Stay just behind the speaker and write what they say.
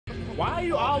Why are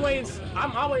you always?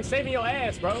 I'm always saving your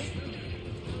ass, bro.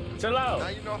 Chill out. Now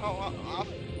you know how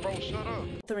bro, shut up.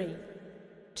 3,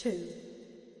 2,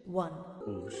 1.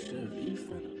 Oh shit, you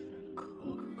finna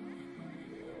cook.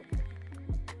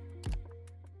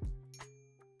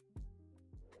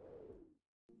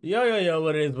 Yo,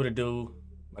 what it is, what it do?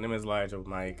 My name is Elijah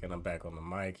Mike, and I'm back on the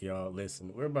mic, y'all.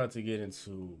 Listen, we're about to get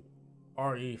into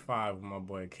RE5 with my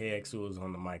boy KX, who is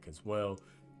on the mic as well.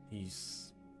 He's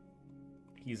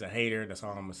a hater, that's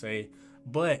all I'm gonna say.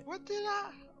 But What did I?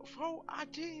 Bro, I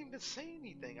didn't even say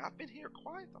anything. I've been here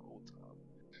quiet the whole time.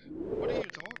 What are you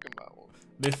talking about?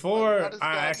 before Like,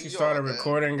 I actually started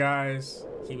recording, guys,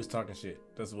 he was talking shit.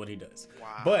 That's what he does.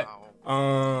 Wow. But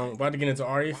about to get into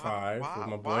RE5 with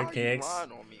my boy why are you KX.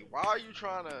 lying on me? Why are you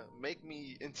trying to make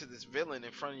me into this villain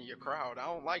in front of your crowd? I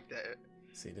don't like that.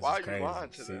 See, this Why is are you lying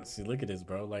to crazy. them? See, look at this,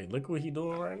 bro. Like, look what he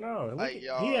doing right now. Look Like, at,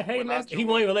 y'all, he a hating when I ass. He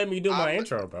won't even let me do my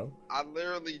intro, bro. I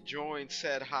literally joined,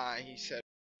 said hi, and he said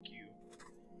F you.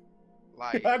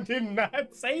 Like, I did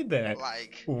not say that.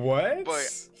 like, What? but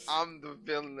I'm the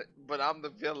villain. But I'm the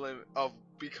villain of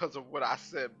because of what I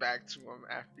said back to him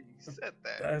after he said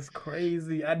that. That's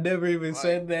crazy. I never even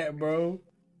said that, bro.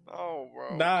 Oh,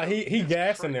 bro. Nah, he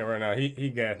gassing it right now. He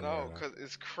gassing it. No, Right now. cause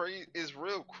it's crazy. It's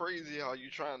real crazy how you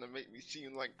trying to make me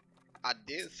seem like I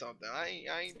did something. I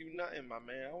ain't do nothing, my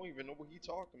man. I don't even know what he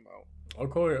talking about. Of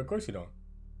course you don't.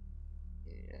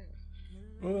 Yeah.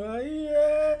 Well,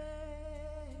 yeah.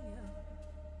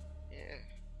 Yeah.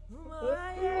 Do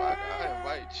I gotta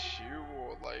invite you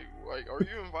or like are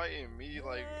you inviting me?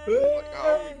 Like how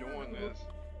are we doing this?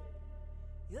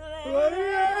 Well,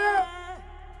 yeah.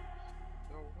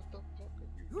 Yo, what the fuck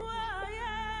are you doing? Are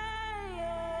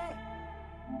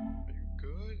you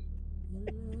good?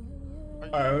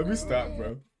 Alright, let me stop,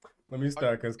 bro. Let me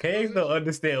stop, because KX don't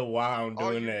understand why I'm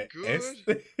doing that.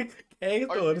 KX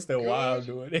don't understand why I'm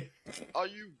doing it. Are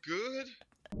you good?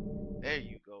 There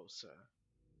you go, sir.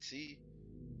 See,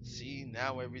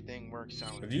 now everything works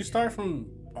out. Did you start from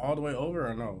all the way over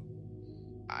or no?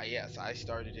 Yes, I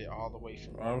started it all the way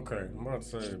from. Okay, I'm about to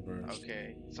say it, bro.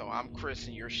 Okay, so I'm Chris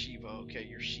and you're Sheva. Okay,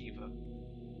 you're Sheva.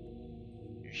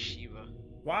 You're Sheva.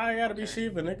 Why I gotta be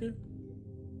Sheva, nigga?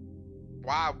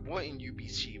 Why wouldn't you be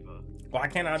Sheva? Why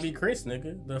can't I be Chris,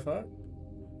 nigga? The fuck?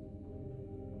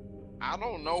 I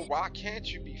don't know. Why can't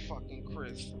you be fucking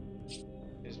Chris?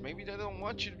 Is maybe they don't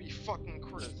want you to be fucking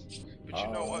Chris. But you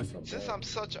know what? Since I'm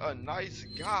such a nice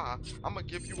guy, I'm gonna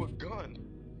give you a gun.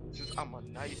 Since I'm a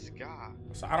nice guy.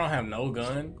 So I don't have no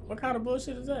gun? What kind of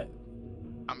bullshit is that?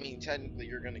 I mean, technically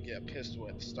you're gonna get a pistol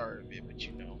at the start of it, but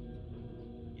you know,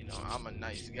 I'm a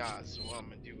nice guy, so what I'm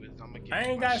gonna do is I'm gonna get. I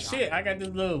ain't got shit. I got this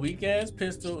little weak ass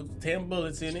pistol with 10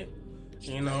 bullets in it.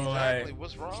 You know, exactly. like,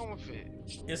 What's wrong with it?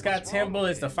 It's got 10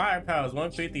 bullets. The firepower is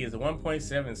 150. It's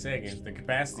 1.7 seconds. The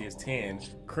capacity is 10.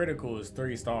 Critical is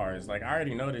 3 stars. Like, I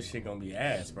already know this shit gonna be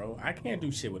ass, bro. I can't do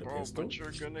shit with a pistol. But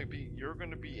you're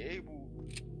gonna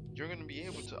be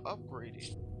able to upgrade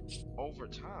it over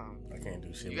time. I can't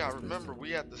do shit. You gotta remember,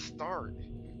 we at the start,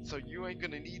 so you ain't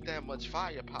gonna need that much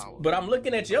firepower. But I'm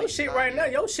looking at your shit right now.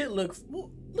 Your shit look at all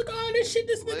this shit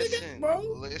this nigga got, bro.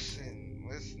 Listen.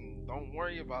 Don't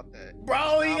worry about that.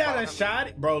 Bro, he got a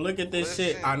shot. Bro, look at this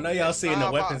shit. I know y'all seeing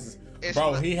the weapons.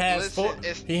 Bro, he has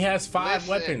 5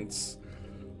 weapons.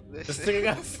 This nigga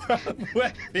got 5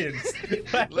 weapons.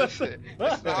 Listen,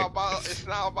 it's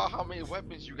not about how many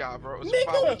weapons you got, bro. It's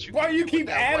about what you why can you do keep with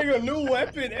that adding weapon. a new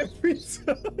weapon every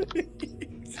time?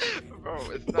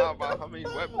 Bro, it's not about how many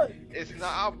weapons. It's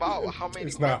not about how many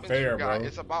weapons fair, you got.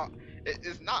 bro.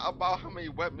 It's not about how many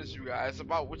weapons you got. It's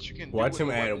about what you can do. Watch with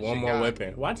him add one more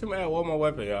weapon. Watch him add one more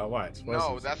weapon, y'all. Watch.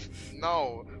 No.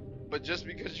 But just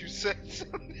because you said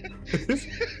something, he's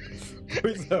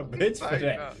a bitch for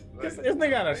that. This nigga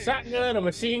got a shotgun, a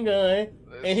machine gun,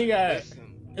 and he got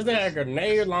this nigga got a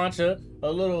grenade launcher,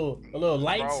 a little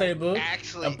lightsaber,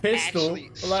 a pistol.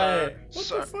 What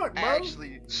the fuck, bro?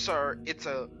 Actually, sir, it's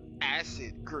a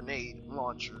acid grenade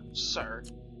launcher, sir,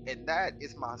 and that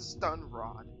is my stun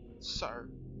rod, sir.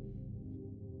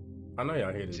 I know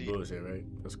y'all hear this bullshit, right?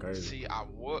 That's crazy. See, I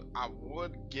would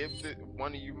give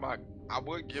one of you I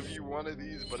would give you one of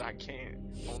these, but I can't.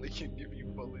 Only can give you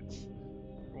bullets.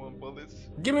 You want bullets?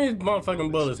 Give me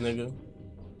motherfucking bullets, nigga.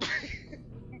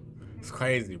 It's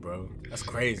crazy, bro. That's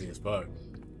crazy as fuck.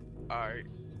 Alright.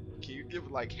 Can you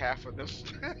give like half of them?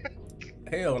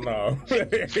 Hell no.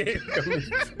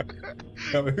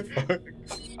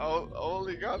 I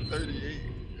only got 38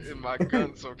 in my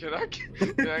gun, so can I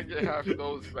get half of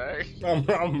those back?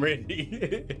 I'm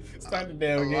ready. Start the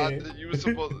damn game. You were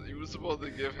supposed to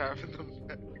give half of them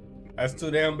back. That's too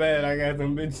damn bad. I got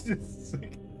them bitches.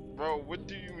 Bro, what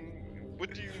do you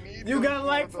need You got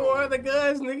like 4 other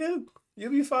guns, nigga. You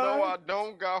be fine. No, I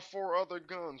don't got 4 other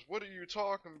guns. What are you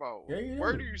talking about? Yeah, you do.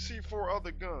 Where do you see 4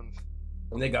 other guns?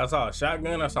 Nigga, I saw a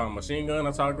shotgun, I saw a machine gun,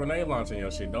 I saw a grenade launcher in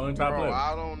your shit. Don't try Bro, playing.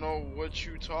 I don't know what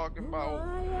you talking about,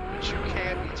 but you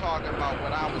can't be talking about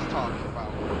what I was talking about.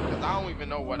 Because I don't even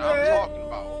know what I'm talking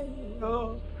about.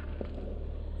 Oh.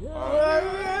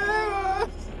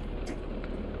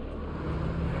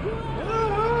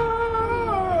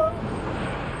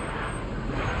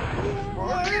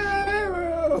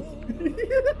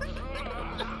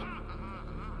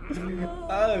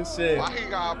 Oh shit. Why he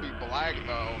gotta be black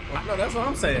though? No, that's what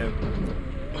I'm saying.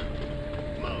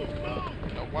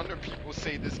 No wonder people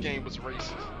say this game was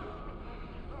racist.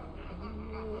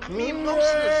 I mean,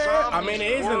 most of the zombies I mean,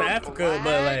 it is in were Africa, black.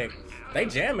 but like, they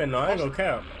jamming though, I ain't gonna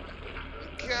count.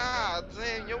 God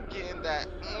damn, you're getting that.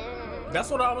 That's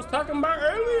what I was talking about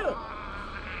earlier.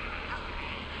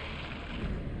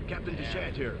 Captain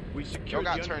Deshant here. We secured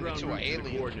got the turned underground into an route to the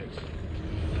alien. coordinates.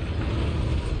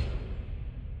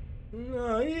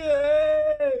 No,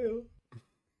 yeah.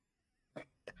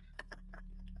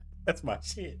 That's my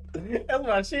shit. That's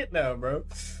my shit now, bro.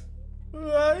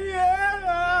 Oh,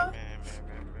 yeah.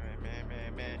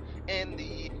 Man. And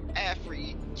the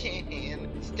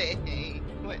African stay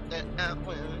with the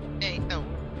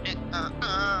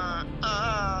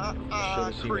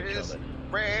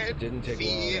Chris It didn't take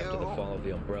long after the fall of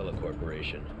the Umbrella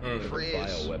Corporation for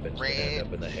bioweapons to end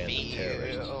up in the hands of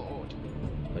terrorists.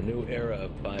 A new era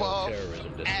of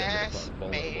bioterrorism descended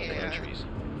upon vulnerable countries,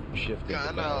 shifting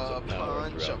the balance of power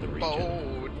throughout the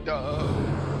region.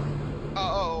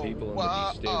 People in the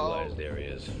destabilized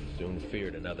areas soon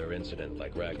feared another incident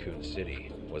like Raccoon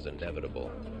City was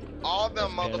inevitable. All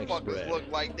them As panic motherfuckers spread, look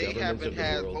like they governments haven't of the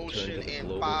had world motion turned to the in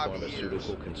Global 5 years.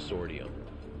 Pharmaceutical Consortium,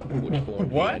 which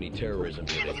formed What? the anti-terrorism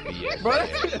unit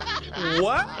BSA.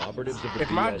 What? Operatives of the If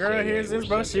my girl BSAA hears this, were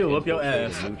bro, sent she'll to whoop your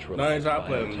infiltrate ass. and No, I neutralize ain't trying to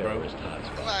play with me, bro. bioterrorist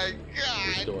hotspots, Like, God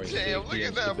restoring damn, safety look at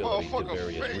and that stability to motherfucker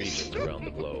various face. regions around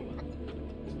the globe.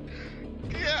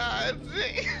 God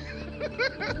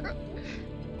damn.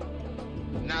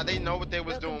 Now they know what they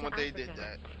was doing when they did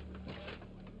that.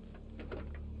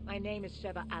 My name is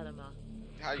Sheva Alomar.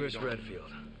 How you Chris doing?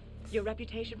 Redfield. Your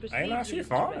reputation precedes Ain't no, you, she Mr.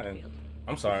 fine. Redfield.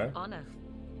 I'm sorry. Honor.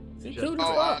 She Just- cute as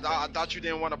Oh, fuck. I thought you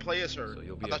didn't want to play as her. So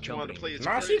you'll I be thought you wanted to play as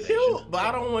Nah, Chris. she cute, but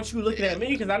I don't want you looking at me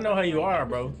because I know how you are,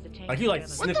 bro. Like you like to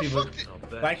What sniff the people,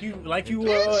 fuck? like you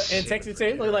in Texas,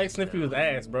 you look like sniff people's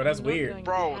ass, bro. That's I'm not weird. going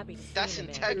to be Bro, happy to see that's you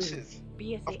in there. Texas.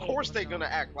 BSAA Of course was they're gonna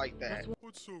on. act like that. That's what-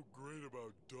 What's so great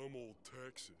about dumb old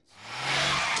Texas?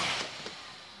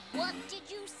 What did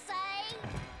you say?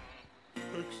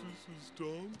 Texas is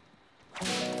dumb?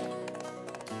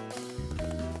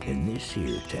 In this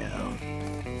here town,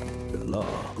 the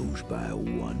law goes by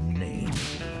one name,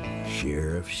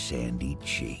 Sheriff Sandy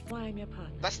Cheek. Why I'm your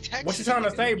partner. That's Texas. What you trying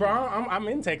to say, bro? I'm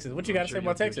in Texas. What you got to say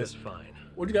about You'll do Texas? just fine.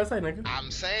 What you got to say, nigga?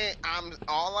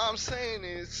 All I'm saying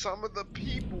is some of the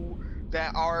people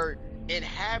that are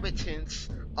inhabitants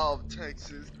of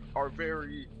Texas are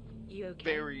very, You okay?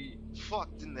 very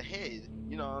fucked in the head.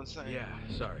 You know what I'm saying? Yeah,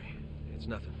 sorry. It's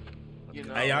nothing. You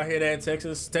know. Hey, y'all hear that,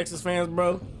 Texas fans,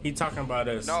 bro? He talking about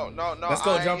us. No. Let's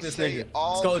go I jump ain't this say nigga. Let's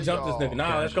all go of jump this y'all. nigga.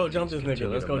 Nah, let's go jump this nigga.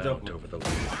 Continue Let's to go mount jump him. over the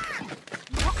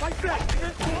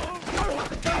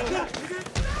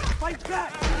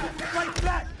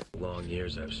long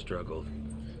years I've struggled.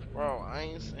 Bro, I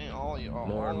ain't saying all y'all.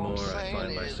 More and All I'm more, I saying find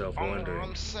is- myself all wondering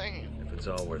I'm saying. if it's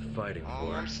all worth fighting All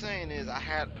for. I'm saying is I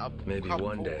had a Maybe couple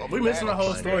one day. of We missing the bad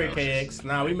whole story, experiences. KX.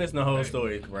 Nah, we missing the whole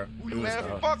story, bro. We missing the Man,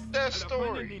 whole. fuck that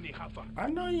story. I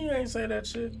know you ain't say that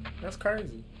shit. That's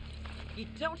crazy. You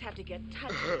don't have to get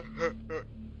touched.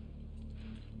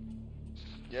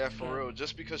 Yeah, for real.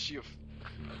 Just because she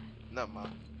never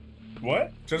mind.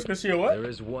 What? Just because she a what? There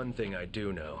is one thing I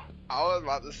do know. I was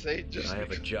about to say That just I have a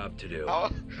because, job to do, I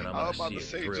was, and I'm I was gonna about see to it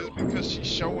say through. just because she's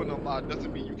showing a lot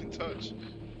doesn't mean you can touch.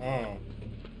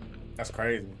 That's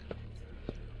crazy.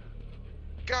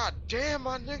 God damn,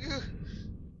 my nigga.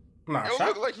 Nah, It shot.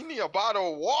 look like you need a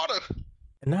bottle of water.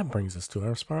 And that brings us to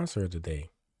our sponsor of the day,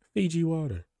 Fiji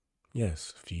Water.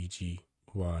 Yes, Fiji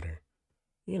Water.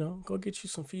 You know, go get you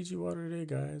some Fiji water today,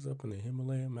 guys, up in the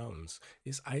Himalayan mountains.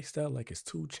 It's iced out like it's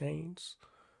 2 chains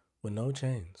with no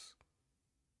chains.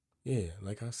 Yeah,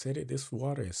 like I said it, this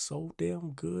water is so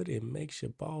damn good it makes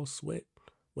your balls sweat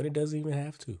when it doesn't even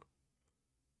have to.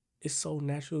 It's so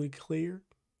naturally clear,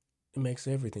 it makes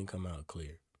everything come out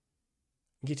clear.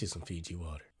 Get you some Fiji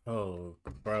water. Oh,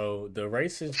 bro, the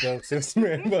racist jokes this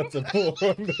man about to pull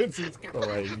on this is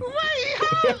crazy.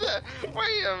 Wait a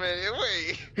minute,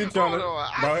 wait. He trying Hold to,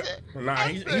 on. bro,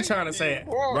 he trying to say,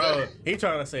 bro, he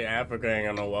trying to say Africa ain't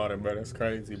got no water, bro. That's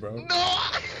crazy, bro. No,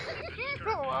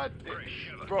 I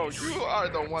didn't. Bro, you are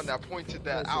the one that pointed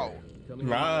that out.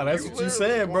 Nah, that's what you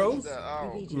said, bro.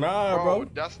 Nah, bro.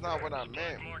 That's not what I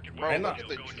meant. Bro, look at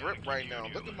the drip right now.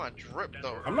 Look at my drip,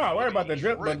 though. I'm not worried about the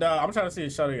drip, but I'm trying to see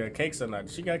if Shorty got cakes or not.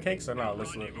 She got cakes or not?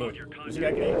 Let's look. Look. She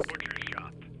got cakes?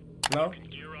 No?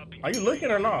 Are you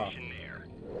looking or not?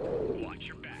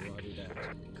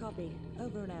 Copy.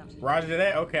 Over and out. Roger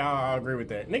that? Okay, I'll agree with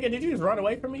that. Nigga, did you just run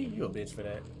away from me? You a bitch for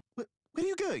that. Where are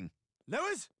you going?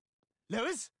 Lois?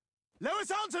 Lois?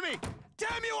 Lois, answer me!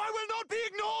 Damn you, I will not be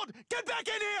ignored! Get back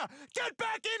in here! Get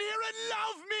back in here and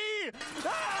love me!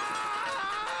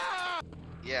 Ah!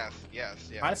 Yes.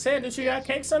 I said that you got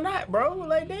cakes or not, bro.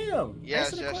 Like, damn.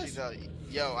 Yes, she does.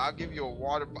 Yo, I'll give you a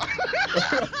water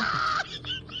bottle.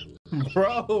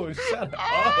 Bro, shut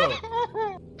up.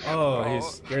 Oh,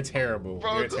 you're terrible.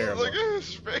 Bro, you're terrible. Look at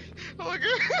his face. Look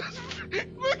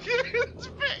at his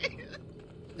face.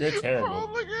 You're terrible.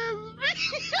 Bro, look at his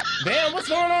face. Damn, what's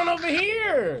going on over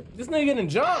here? This nigga getting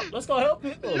jumped. Let's go help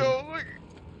him. Yo, look.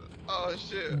 Oh,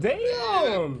 shit.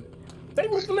 Damn. They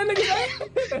whooping that nigga's ass.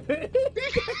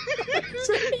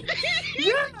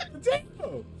 Yeah,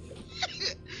 damn.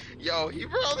 Yo, he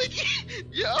probably.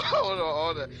 Yo,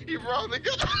 hold on. He probably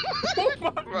got. Oh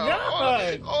my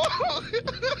God.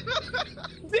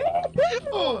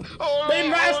 They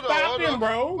not stopping,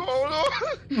 bro.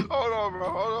 Hold on,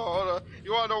 bro.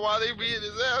 You wanna know why they beating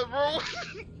his ass, bro?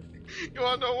 You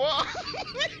wanna know why?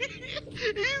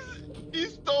 He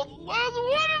stole the last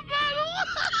water bottle.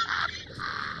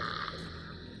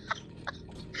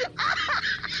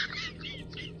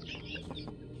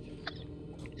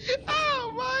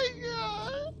 Oh my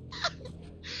God!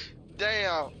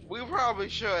 Damn, we probably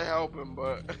should help him,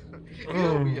 but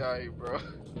he'll be alright, bro.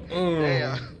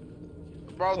 Damn,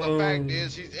 bro. The fact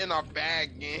is, he's in our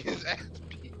bag getting his ass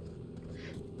beat.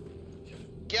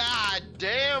 God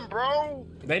damn, bro.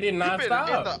 They did not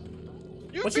stop.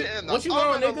 What you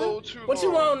want, nigga? What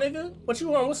you want, nigga? What you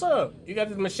want? What's up? You got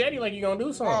this machete like you gonna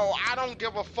do something? Bro, I don't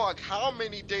give a fuck how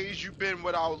many days you been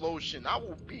without lotion. I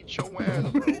will beat your ass,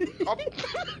 bro.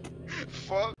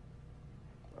 Fuck.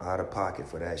 Out of pocket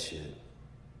for that shit.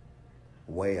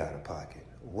 Way out of pocket.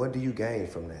 What do you gain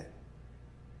from that?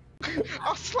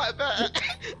 I'll slap that.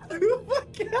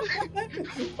 Fuck,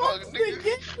 nigga.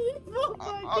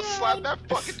 I'll slap that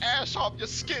fucking ass off your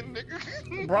skin,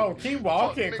 nigga. Bro, keep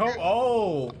walking. Come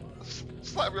on.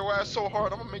 Slap your ass so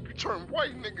hard, I'm gonna make you turn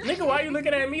white, nigga. Nigga, why you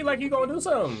looking at me like you gonna do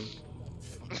something?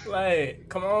 Like,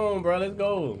 come on, bro. Let's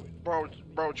go. Bro,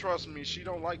 trust me. She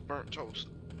don't like burnt toast.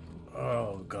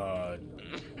 Oh, God.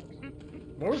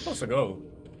 Where are we supposed to go?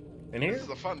 In here? This is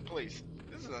a fun place.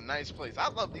 This is a nice place. I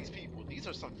love these people. These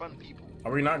are some fun people.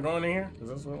 Are we not going in here? Is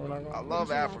this where we're not going? I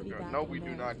love Africa. No, we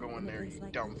do not go in there, you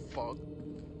dumb fuck.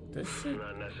 This shit?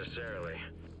 Not necessarily.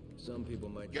 Some people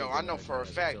might. Yo, I know for a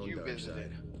fact you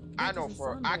visited. I know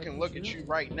I can look at you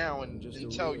right now and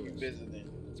tell you visited.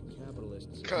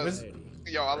 Cause,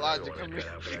 yo, I lied to come in.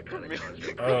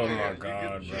 Oh my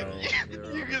God, bro.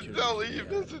 You can tell he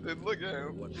visited. Look at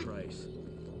him. What price?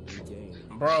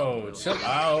 Bro, chill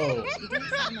out.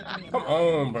 Come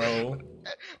on, bro.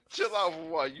 Chill out for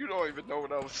what? You don't even know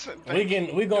what I was saying.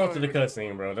 We going to the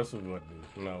cutscene, bro. That's what we want to do.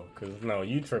 No, cause no,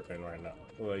 you tripping right now.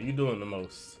 Well, you doing the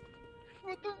most.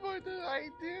 What the fuck did I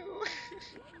do?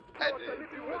 I didn't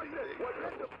do anything.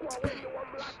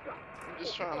 I'm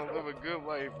just trying to live a good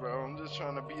life, bro. I'm just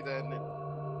trying to be that nigga.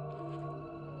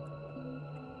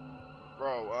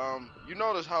 Bro, you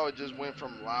notice how it just went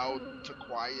from loud to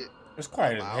quiet? It's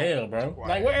quiet as hell, bro.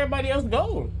 Like, where everybody else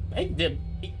go? They did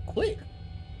quick.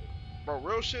 Bro,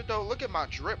 real shit, though. Look at my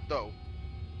drip, though.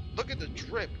 Look at the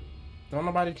drip. Don't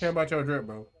nobody care about your drip,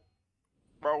 bro.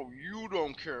 Bro, you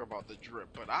don't care about the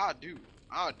drip, but I do.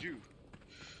 I do.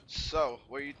 So,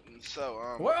 where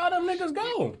all them niggas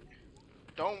go?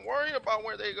 Don't worry about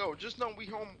where they go. Just know we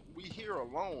here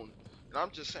alone. And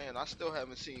I'm just saying, I still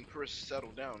haven't seen Chris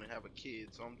settle down and have a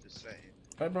kid, so I'm just saying.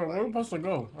 Hey, bro, where we supposed to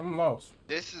go? I'm lost.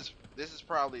 This is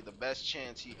probably the best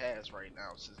chance he has right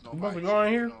now since nobody's supposed to go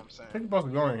in here? You know what I'm saying? You're supposed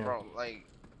to go in here. Bro,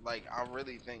 like I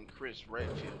really think Chris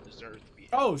Redfield deserves to be.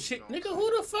 Oh shit, nigga,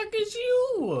 who the fuck is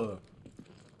you?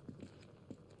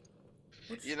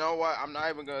 You know what? I'm not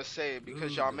even gonna say it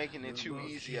because y'all making it too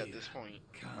easy at this point.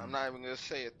 I'm not even gonna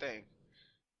say a thing.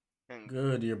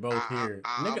 Good, you're both here.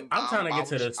 Nigga, I'm trying to get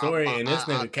to the story and this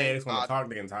nigga KX wanna talk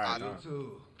the entire time.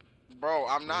 Bro,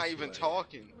 I'm not even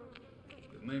talking.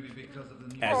 Maybe because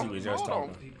of the as he was just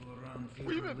talking.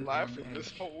 We've been laughing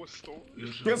this whole story.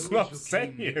 That's what I'm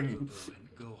saying.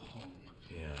 Go home.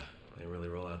 Yeah, they really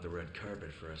roll out the red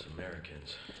carpet for us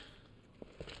Americans.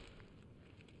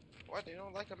 What, they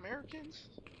don't like Americans?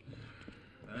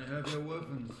 I have your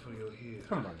weapons for you here.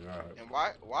 Oh my god. And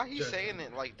why he saying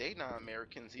it like they not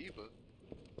Americans either?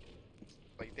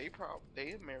 Like they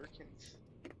Americans.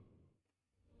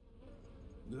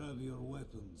 Grab your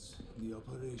weapons. The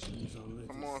operation is already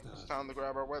Come on, started. it's time to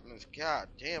grab our weapons. God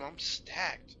damn, I'm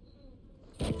stacked.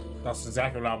 That's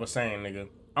exactly what I was saying, nigga.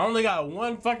 I only got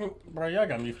one fucking... Bro, y'all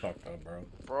got me fucked up, bro.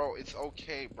 Bro, it's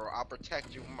okay, bro. I'll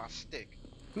protect you with my stick.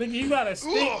 Nigga, you got a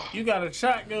stick, you got a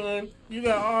shotgun, you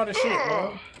got all the shit,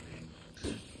 bro.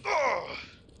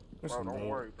 Bro, don't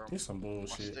worry, bro. This some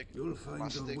bullshit. My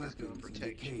stick is gonna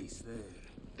protect you.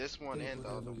 This one and the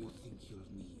other one.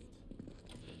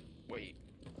 Wait.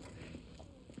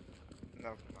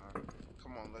 Never mind.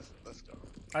 Come on, let's go.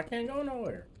 I can't go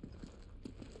nowhere.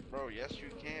 Bro, yes you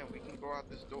can. We can go out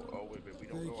this door. Oh wait, we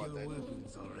don't go out that door.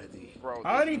 Bro,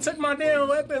 I already took my damn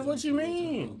weapons. What you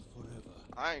mean?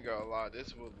 I ain't gonna lie.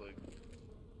 This would look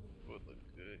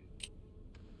good.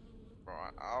 Bro,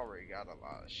 I already got a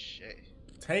lot of shit.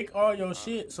 Take all your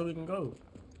shit so we can go.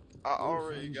 I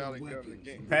already got a gun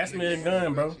again. Pass me a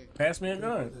gun, bro. Pass me a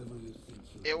gun.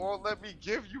 It won't let me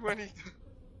give you anything.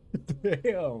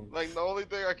 Damn. Like the only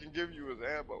thing I can give you is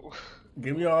ammo.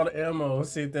 Give me all the ammo.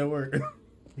 Let's see if that works.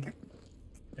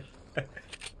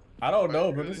 I don't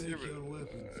know, bro. You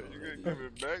gonna give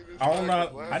it back this I don't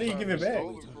time? know. How do you give it back?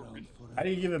 How do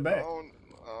you give it back? I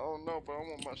don't know, but I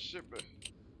want my shit back.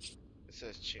 It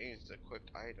says change the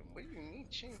equipped item. What do you mean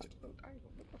change the equipped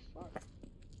item? What the fuck?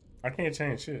 I can't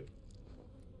change shit.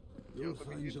 Yo,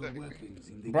 let me get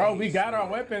that. Bro, we got our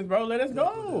weapons, bro. Let us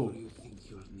go.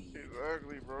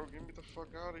 Exactly, bro. Get me the fuck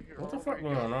out of here. What the fuck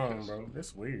going on, bro?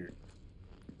 This weird.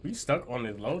 We stuck on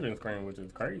this loading screen, which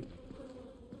is crazy.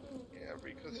 Yeah,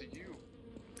 because of you.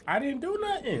 I didn't do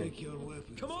nothing.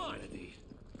 Come on.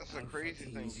 That's a crazy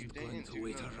thing. You didn't do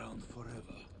nothing.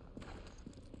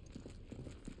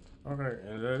 Okay,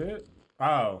 is that it?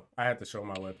 Oh, I had to show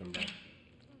my weapon, bro.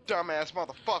 Dumbass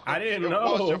motherfucker. I didn't it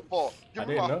know. Was your fault. Give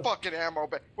me my fucking ammo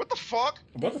back. What the fuck?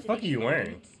 What the fuck are you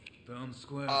wearing?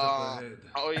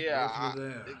 Oh yeah,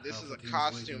 this is a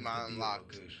costume I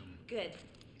unlocked. Good.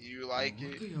 You like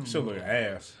it? She'll look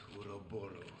ass.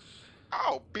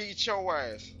 I'll beat your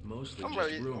ass. Mostly I'm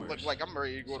ready. Look like I'm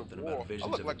ready to go to war. I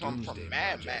look like I'm from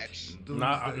Mad Max.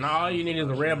 Nah, all you need is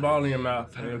a red ball in your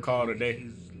mouth and you'll call it a day.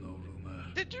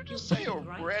 Did you just say a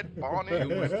red ball in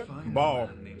your mouth? Ball.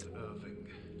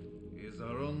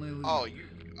 Oh,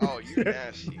 you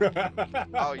nasty.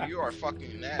 Oh, you are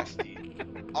fucking nasty.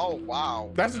 Oh,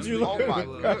 wow. That's what you look like.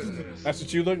 Oh, my goodness. That's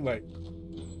what you look like.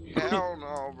 Hell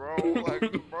no, bro.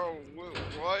 Like, bro,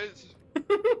 what?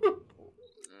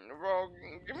 Bro,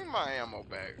 give me my ammo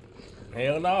back.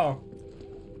 Hell no.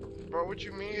 Bro, what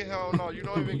you mean, hell no? You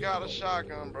don't even got a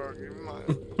shotgun, bro. Give me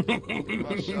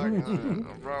my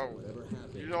shotgun, bro.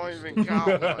 You don't even got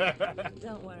one.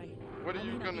 Don't worry. What are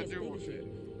you gonna do with it?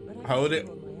 Hold it.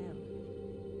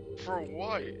 For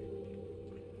what?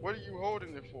 What are you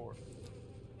holding it for?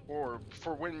 Or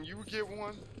for when you get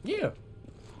one? Yeah.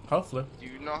 Hopefully. Do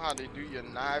you know how to do your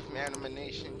knife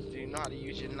animations? Do you know how to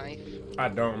use your knife? I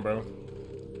don't, bro.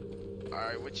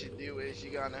 Alright, what you do is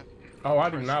you gotta... Oh, I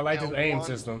do not like this L1. aim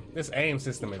system. This aim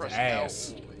system is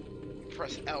ass.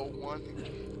 Press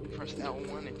L1. Press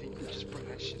L1 and then you just bring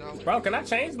that shit out. Bro, can I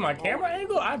change my camera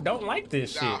angle? I don't like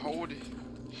this shit. You gotta hold it.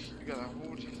 You gotta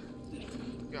hold it.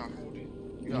 You gotta hold it.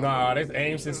 Nah, this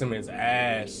aim system is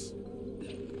ass.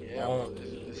 Yeah,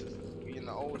 this is we in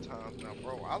the old times now,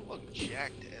 bro. I look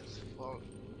jacked as fuck.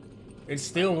 It's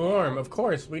still warm. Of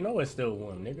course, we know it's still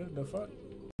warm, nigga. The fuck?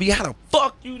 How the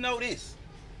fuck you know this?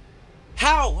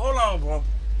 How? Hold on, bro.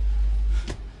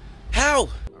 How?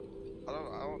 I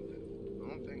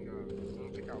don't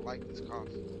think I like this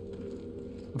costume.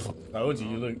 I told you,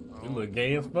 you look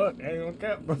gay as fuck. I ain't gonna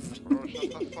cap, bro. Bro,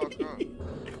 shut the fuck up.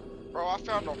 Bro, I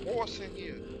found a horse in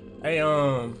here. Hey,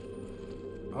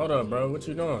 hold up, bro. What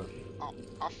you doing?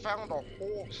 I found a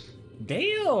horse.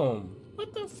 Damn.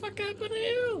 What the fuck happened to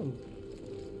him?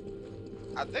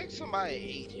 I think somebody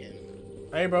ate him.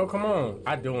 Hey, bro, come on.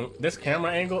 I doing this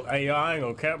camera angle. Hey, y'all, I ain't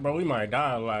gonna cap, bro. We might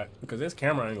die a lot because this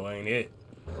camera angle ain't it.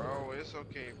 Bro, it's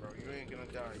okay, bro. You ain't gonna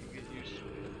die. You get used to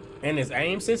it. And this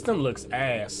aim system looks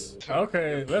ass.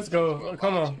 Okay, let's go.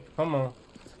 Come on.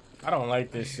 I don't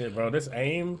like this shit, bro. This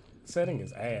aim setting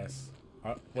is ass.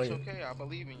 Wait. It's okay. I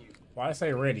believe in you. Why I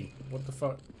say ready? What the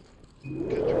fuck? Cause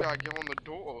you gotta get on the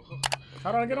door.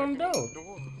 How do I get on the door?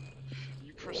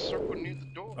 You Press circle near the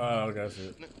door. Oh, that's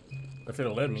it. If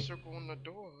it'll let me. Circle on the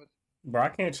door. Bro, I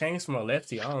can't change from a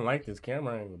lefty. I don't like this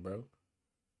camera angle, bro.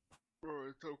 Bro,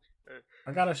 it's okay.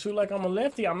 I gotta shoot like I'm a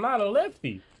lefty. I'm not a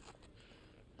lefty.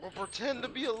 Well, pretend to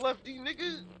be a lefty,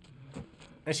 nigga.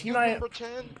 And she you not.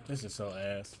 Pretend. This is so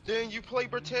ass. Then you play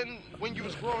pretend when you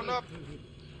was growing up.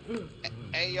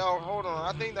 Hey, yo, hold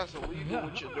on. I think that's illegal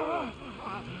what you're doing.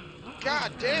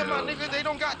 God damn, my nigga, they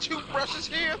don't got toothbrushes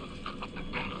here.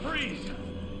 Freeze.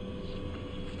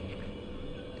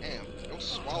 Damn, don't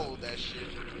swallow that shit.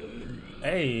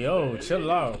 Hey, yo,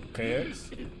 chill out, kids.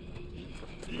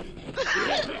 You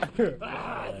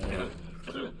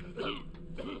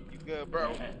good,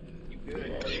 bro? You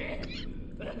good?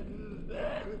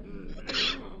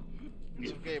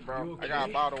 It's okay, bro. I got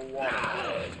a bottle of water.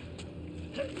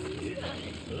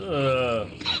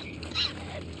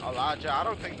 Elijah, I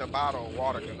don't think the bottle of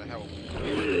water gonna help.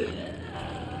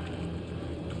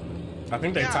 I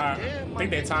think they tired. I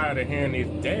think they tired of hearing these.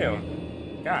 Damn.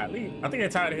 Golly. I think they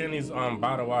tired of hearing these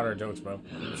bottled water jokes, bro.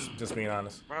 Just being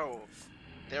honest. Bro,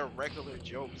 they're regular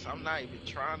jokes. I'm not even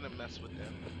trying to mess with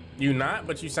them. You not,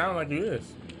 but you sound like you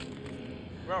is.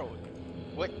 Bro,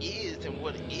 what is and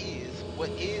what is and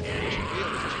what you feel is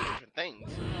two different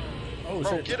things. Oh,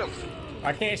 bro, shit. Get him.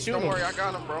 I can't shoot him. Don't worry, I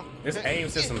got him, bro. This aim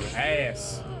system is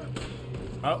ass.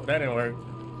 Oh, that didn't work.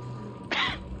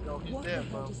 No, he's dead,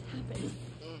 bro.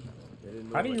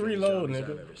 How do you reload,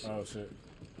 nigga? Oh, shit.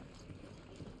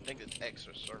 I think it's X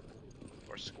or circle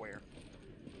or square.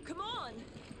 Come on.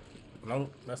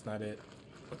 Nope, that's not it.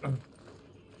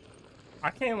 I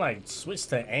can't like switch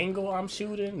the angle I'm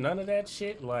shooting. None of that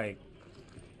shit. Like,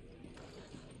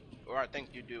 What I think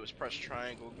you do is press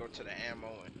triangle, go to the ammo,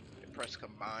 and press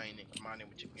combine and combine it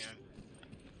with your gun.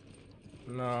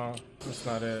 no, that's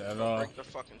not it at all. Break the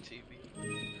fucking TV.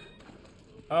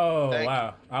 Oh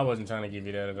wow, I wasn't trying to give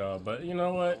you that at all. But you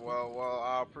know what? Well,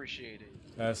 I appreciate it.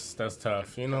 That's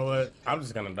tough. You know what? I'm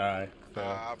just gonna die. So.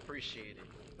 I appreciate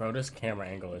it. Bro, this camera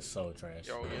angle is so trash.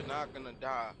 Yo, you're not gonna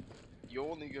die. You're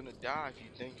only gonna die if you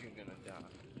think you're gonna die.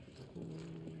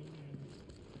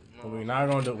 No. We're not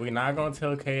gonna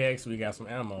tell KX we got some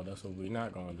ammo. That's what we're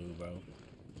not gonna do, bro.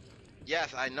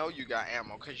 Yes, I know you got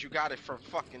ammo, cause you got it from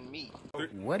fucking me.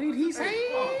 What did he say?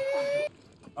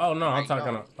 Oh no, I'm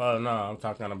talking. Oh no, I'm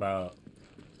talking about.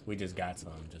 We just got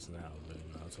some just now, but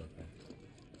no, it's okay.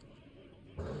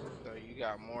 So you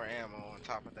got more ammo on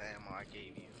top of the ammo I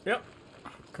gave you. Yep.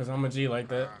 Cause I'm a G like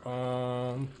that.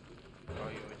 Oh, you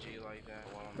a G like that?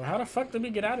 Well, how the fuck did we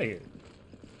get out of here?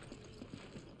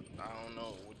 I don't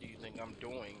know. What do you think I'm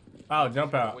doing? Oh,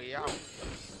 jump out. Way out.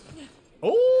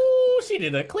 Ooh, she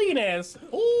did a clean ass.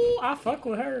 Ooh, I fuck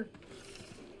with her.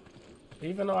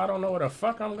 Even though I don't know where the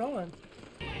fuck I'm going.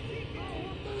 Oh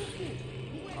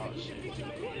shit.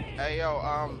 Hey yo,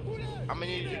 I'm gonna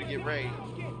need you to get ready.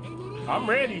 I'm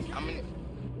ready.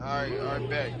 Alright,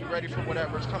 bet. You ready for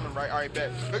whatever's coming, right? Alright,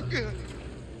 bet.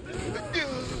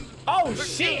 Oh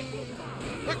shit!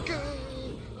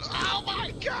 Oh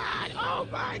my god! Oh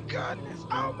my goodness!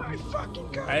 Oh my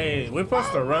fucking god! Hey, we're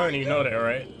supposed to run, you know that,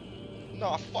 right?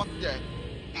 No, fuck that.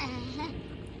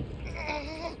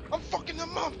 I'm fucking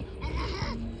them up.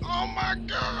 Oh my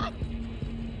god!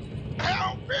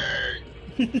 Help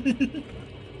me!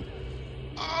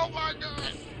 Oh my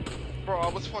god! Bro, I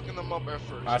was fucking them up at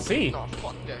first. I see. No,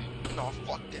 fuck that. No,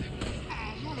 fuck that.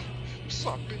 What's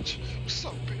up, bitch? What's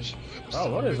up, bitch? Oh,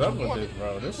 what is up with this,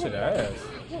 bro? This shit ass.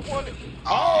 What?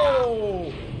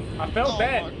 Oh! I felt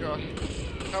that. Oh my god.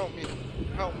 Help me.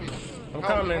 Help me. I'm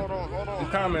coming. Hold on. I'm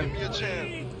coming. Give me a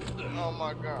chance. Oh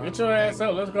my god. Get your ass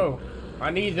up. Let's go.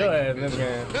 I need your ass in this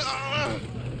game.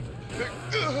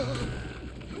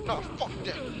 No, fuck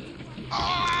that.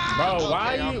 Bro,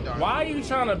 why are you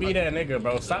trying to be that nigga,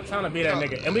 bro? Stop trying to be that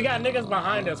nigga. And we got niggas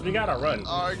behind us. We gotta run.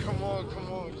 Alright, come on.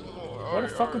 Where the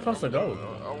fuck we supposed to go?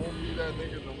 I won't be that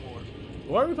nigga no more.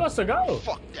 Where are we supposed to go?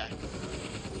 Fuck that.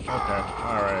 Okay,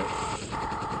 alright.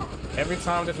 Every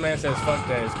time this man says fuck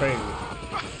that, it's crazy.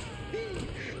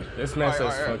 This man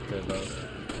says fuck that, bro.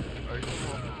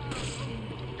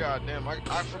 God damn,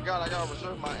 I forgot I gotta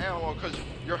reserve my ammo because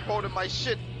you're holding my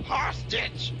shit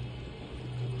hostage.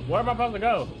 Where am I supposed to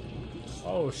go?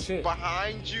 Oh shit.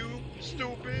 Behind you,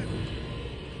 stupid.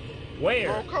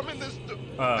 Where? Bro, come in this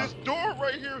door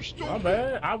right here, stupid. My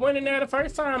bad. I went in there the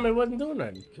first time. It wasn't doing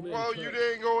nothing. Well, you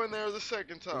didn't go in there the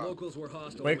second time. The locals were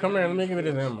hostile. Wait, come here. Let me give you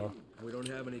this ammo. We don't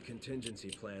have any contingency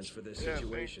plans for this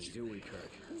situation, do we, Kirk?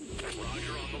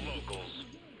 Roger on the locals,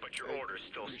 but your orders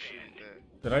still stand.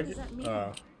 Did I Does that mean?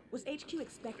 get? Was HQ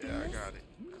expecting Yeah, I this? got it.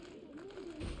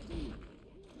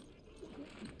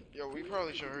 Yo, we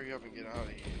probably should hurry up and get out of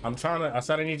here. I'm trying to. I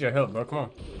said I need your help, bro. Come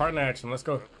on. Partner action. Let's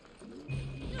go. Okay,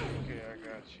 I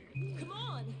got you. Come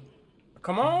on.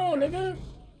 Come on, nigga.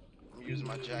 I'm using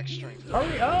my jack strength.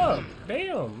 Hurry up.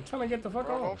 Damn. I'm trying to get the fuck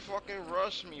Bro, on. don't fucking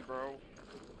rush me, bro.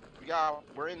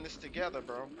 We're in this together,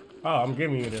 bro. Oh, I'm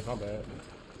giving you this. My bad.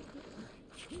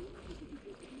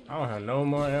 I don't have no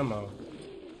more ammo.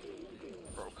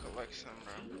 Bro, collect some,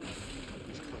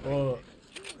 bro. Well,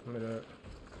 give me that.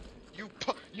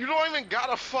 You don't even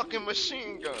got a fucking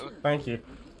machine gun. Thank you.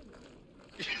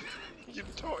 You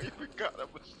don't even got a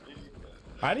machine gun.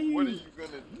 How do you? What are you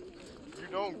gonna do? You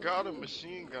don't got a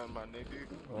machine gun, my nigga.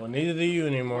 Well, neither do you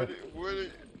anymore.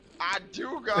 I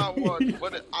do got one,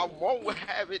 but I won't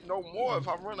have it no more if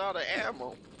I run out of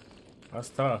ammo. That's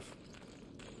tough.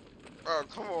 Bro,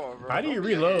 come on, bro. How do you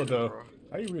reload, though? Bro.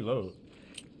 How do you reload?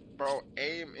 Bro,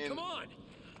 aim in. Come on.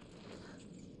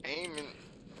 Aim in.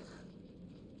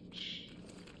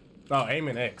 Oh, aim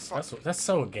in X. That's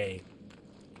so gay.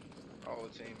 Oh,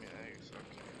 it's aim in X.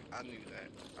 Okay, I knew that.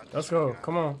 Let's go.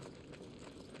 Come on.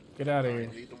 Get out of here.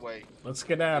 Lead the way. Let's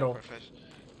skedaddle.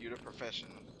 You're the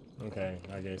professional. Okay,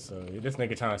 I guess so. This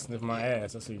nigga trying to sniff my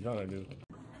ass. That's what he's trying to do.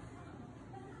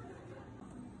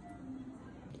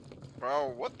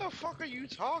 Bro, what the fuck are you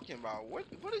talking about? What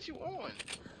is you on?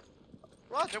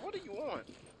 Roger, what are you on?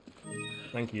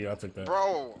 Thank you, I took that.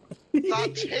 Bro,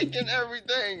 stop taking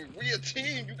everything. We a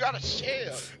team. You gotta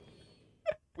share.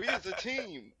 We as a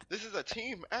team. This is a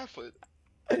team effort.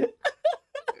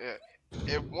 Yeah.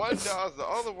 If one dies, the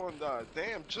other one dies.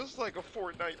 Damn, just like a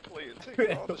Fortnite player.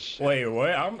 Take all the shit. Wait, what?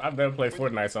 I've never played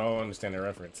Fortnite, so I don't understand the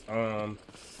reference.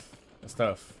 That's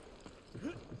tough.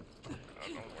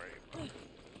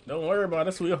 Don't worry about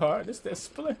it, sweetheart. This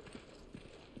split.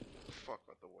 Fuck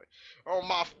out the way. Oh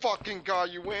my fucking god,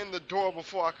 you went in the door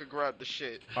before I could grab the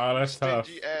shit. Oh, that's tough.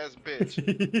 Stingy ass bitch.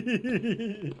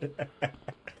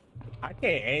 I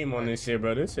can't aim on this shit,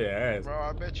 bro. This shit ass. Bro,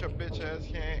 I bet your bitch ass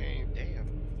can't aim. Damn.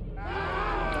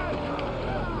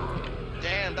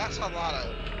 Damn, that's a lot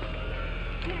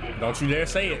of. Don't you dare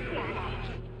say it.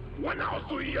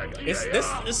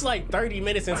 It's like 30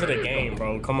 minutes into the game,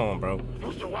 bro. Come on, bro.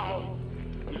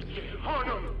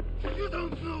 You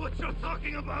don't know what you're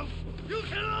talking about. You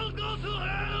can all go to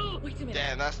hell. Wait a minute.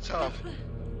 Damn, that's tough.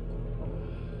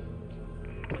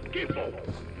 You're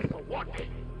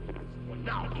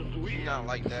not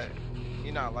like that.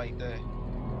 You're not like that.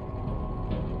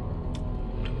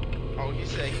 Oh, he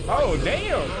said he Oh, like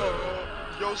damn.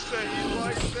 Yo, said he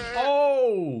like that.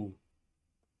 Oh.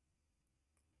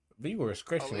 Viewer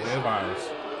restriction advised.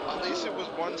 At least it was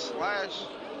one slash.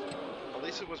 At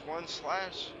least it was one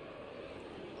slash.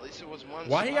 At least it was one.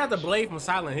 Why he got the blade from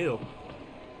Silent Hill?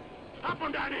 Oh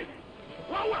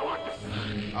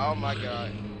my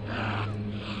god.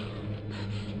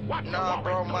 Nah,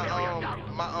 bro,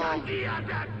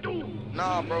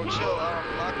 nah, bro, chill.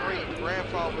 My great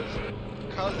grandfather's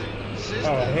cousin,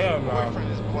 sister,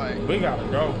 boyfriend is black. We gotta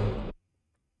go.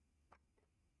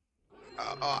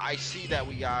 I see that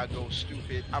we gotta go,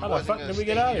 stupid. How the fuck did we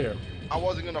get out of here? I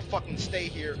wasn't gonna fucking stay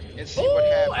here and see what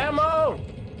happens. Ammo!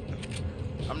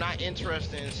 I'm not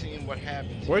interested in seeing what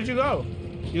happens. Where'd you go?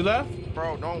 You left?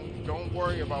 Bro, don't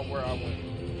worry about where I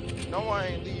went. No, I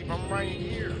ain't leave. I'm right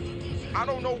here. I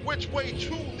don't know which way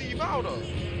to leave out of.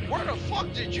 Where the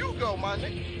fuck did you go, my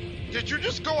nigga? Did you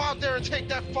just go out there and take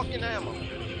that fucking ammo?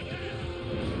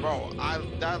 Bro,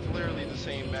 that's literally the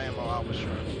same ammo I was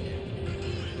trying to get.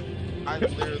 I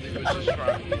literally was just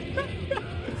trying to get.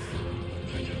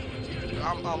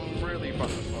 I'm really about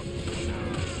to fucking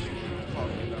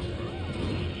up, bro.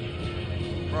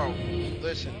 Bro,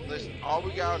 listen. All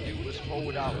we gotta do is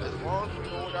hold out. As long as we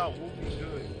hold out, we'll be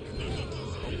good.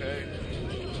 Okay?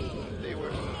 Stay away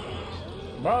from the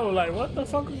doors. Bro, like, what the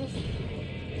fuck is this?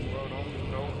 Bro,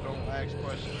 don't ask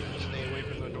questions. Just stay away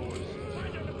from the doors.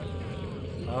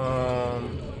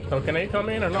 So can they come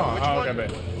in or no? Oh, okay,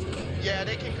 bet. Yeah,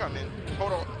 they can come in.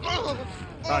 Hold on.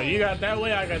 Oh, you got that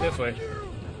way, I got this way.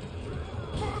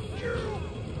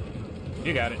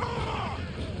 You got it.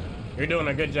 You're doing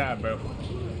a good job, bro.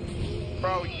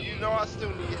 Bro, you know I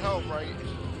still need help, right?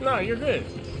 No, you're good.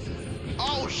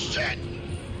 Oh, shit!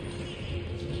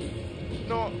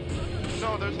 No,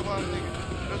 there's a lot of niggas.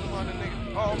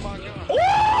 Oh, my God.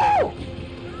 Woo!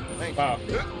 Thank wow.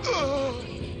 you.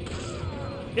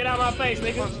 Get out of my face,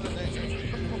 nigga.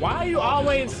 Why are you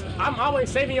always... I'm always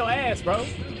saving your ass, bro.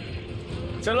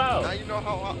 Chill out. Now you know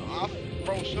how I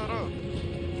bro, shut up.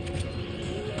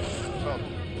 Bro,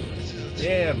 this is a team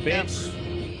yeah, bitch. This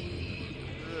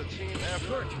is a team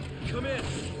effort. come in.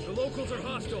 The locals are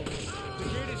hostile. The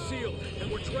gate is sealed, and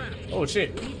we're trapped. Oh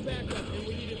shit. We need backup, and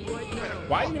we need it right now.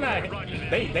 Why you not?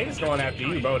 They just going after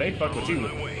you, bro. They fuck with you.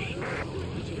 Did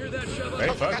you hear that, Sheva? They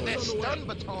fuck got with that you. stun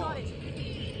baton.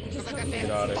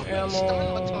 Got it.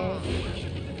 Ammo.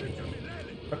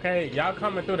 Okay, y'all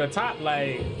coming through the top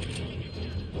like.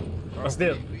 What's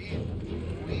this?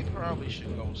 We probably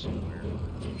should go somewhere.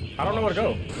 I don't know where to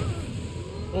go.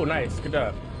 Oh, nice. Good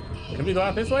job. Can we go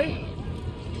out this way?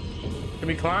 Can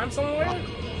we climb somewhere?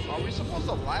 Are we supposed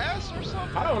to last or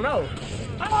something? I don't know.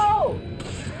 Oh!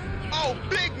 Oh,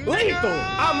 big nigga! Lethal!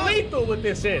 I'm lethal with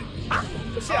this shit.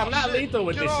 Shit, I'm not lethal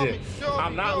with Get this on shit. me. Get on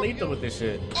I'm me. not Yo, lethal yo. with this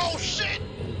shit. Oh shit!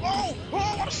 Oh,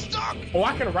 I'm stuck! Oh,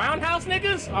 I can roundhouse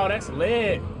niggas? Oh, that's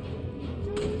lit.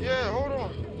 Yeah, hold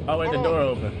on. Oh, wait, the Hold door on.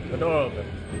 open. The door open.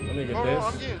 Let me get Hold this.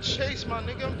 on, I'm getting chased, my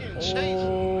nigga. I'm getting chased.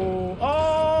 Oh!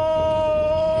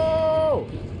 Oh!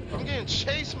 I'm getting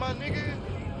chased, my nigga.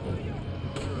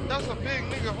 That's a big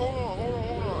nigga.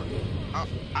 Hold on.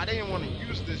 I didn't want to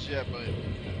use this yet, but I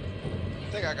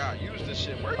think I gotta use this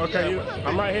shit. Where Okay,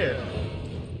 I'm right here.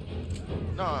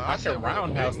 No, I can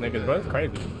roundhouse niggas, bro. It's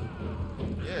crazy.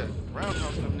 Yeah,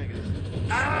 roundhouse them niggas.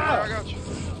 Ah! I got you.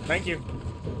 Thank you.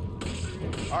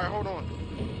 Alright, hold on.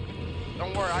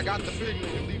 Don't worry, I got the big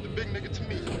nigga. Leave the big nigga to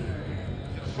me.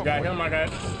 You got him, I got.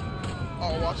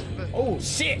 Oh, watch the back. Oh,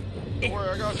 shit. Don't worry,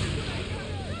 I got you.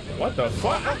 What the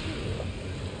fuck?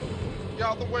 Get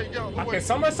out the way, get out the way. Okay,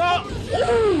 somersault.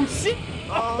 Oh, shit.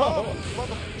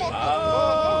 Motherfucker.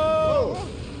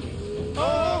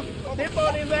 Oh, dip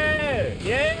on his ass.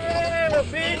 Yeah,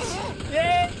 bitch.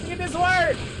 Yeah, get this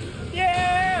work.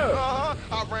 Yeah.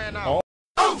 I ran out.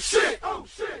 Oh, shit. Oh,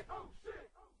 shit.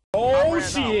 Oh,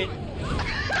 shit.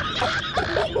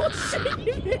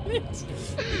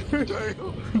 Damn.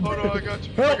 Hold on, I got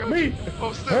you. Help me.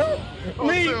 Oh, still. Help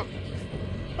me.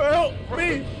 Help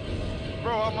me.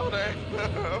 Bro, I'm out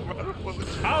of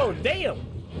bullets. Oh, damn.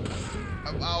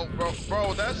 I'm out,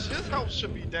 bro, that's his health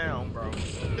should be down, bro.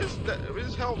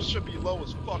 His health should be low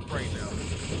as fuck right now.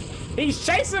 He's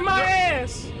chasing my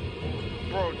ass.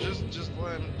 Bro, just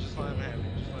let him have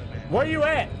it. Where you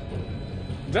at?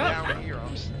 Jump. Down here,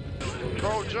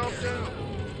 bro, jump down.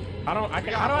 How do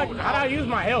I use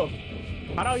my health?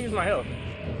 How do I use my health?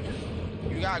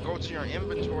 You gotta go to your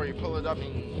inventory, pull it up,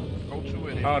 and go to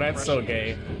it. Oh, that's so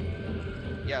gay.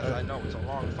 Yes, I know, it's a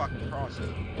long fucking process.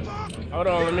 Fuck. Hold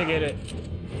on, let me get it.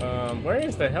 Where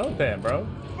is the health at, bro?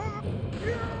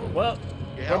 Well,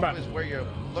 your health is where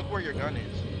look where your gun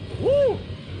is. Woo!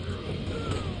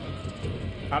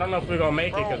 I don't know if we're gonna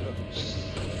make it, cause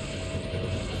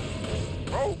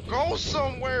bro, go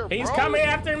somewhere, bro. He's coming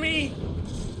after me.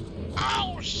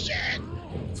 Oh shit!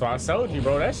 So I told you,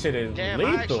 bro, that shit is damn,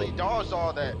 lethal. I actually dodged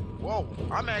all that. Whoa,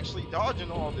 I'm actually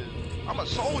dodging all this. I'm a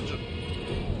soldier.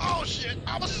 Oh shit,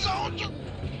 I'm a soldier.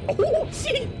 Oh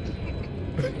shit.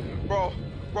 Bro,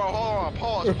 hold on,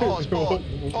 pause.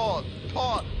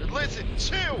 Listen,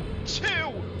 chill.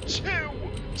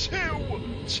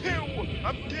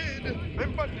 I'm dead.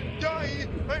 I'm about to die.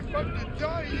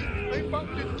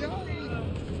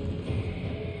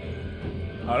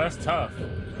 Oh, that's tough.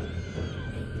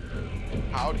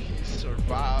 How'd he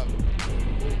survive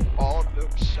all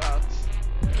them shots?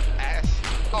 Ass.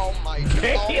 Oh my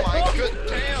good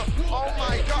damn. Oh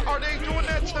my god, are they doing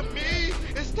that to me?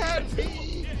 Is that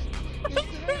me?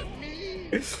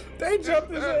 They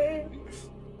jumped his ass.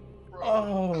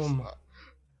 Oh my.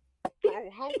 Bro,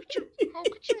 how could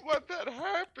you let that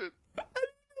happen?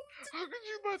 How could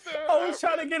you let that happen? I was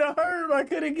trying to get a herb. I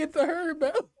couldn't get the herb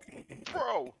out.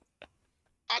 Bro,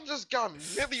 I just got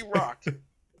milli rocked.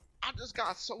 I just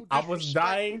got so disrespected. I was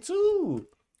dying too.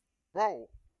 Bro,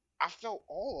 I felt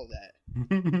all of that.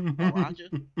 Bro,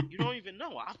 you don't even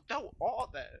know. I felt all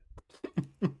that.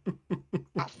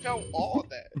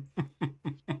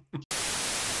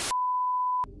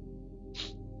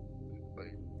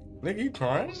 Nigga, you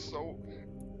crying?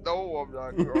 No, I'm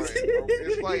not crying, bro.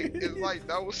 It's like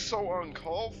that was so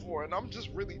uncalled for, and I'm just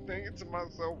really thinking to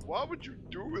myself, why would you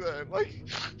do that? Like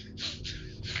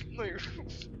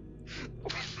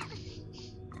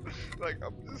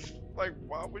I'm just like,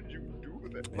 why would you do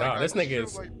that? Nah, this nigga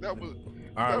is. Like, that was.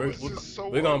 Alright,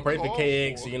 we're gonna pray for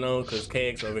KX, you know, cause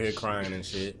KX over here crying and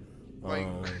shit.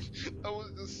 That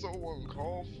was just so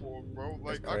uncalled for, bro.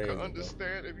 Like crazy, I could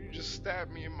understand if you just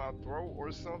stabbed me in my throat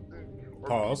or something, or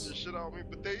pause beat the shit out of me,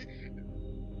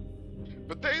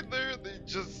 but they literally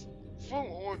just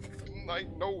full on, like,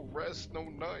 no rest, no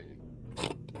nothing.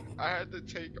 I had to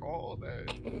take all that.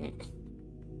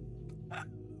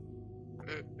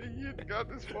 And you got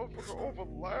this motherfucker over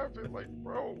laughing, like,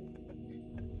 bro,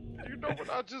 you know what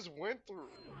I just went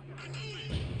through.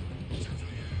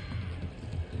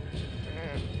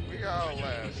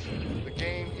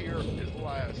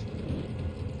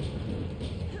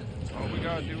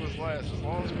 gotta do is last. As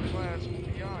long as we last, we'll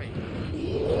be alright.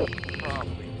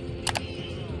 Probably.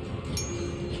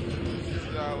 We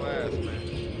gotta last, man.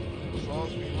 As long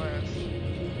as we last, we'll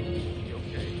be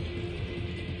okay.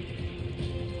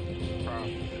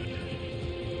 Probably.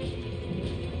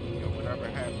 Yo, whatever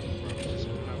happens, bro, just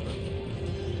remember,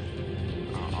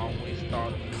 I always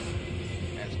thought of it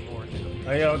as more than.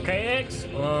 Hey, yo, KX,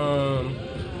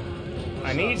 I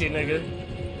need you, nigga.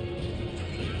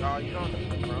 No, you don't need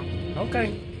me, bro.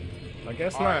 Okay. I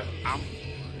guess not.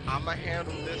 I'ma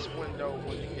handle this window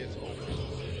when it gets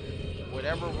open.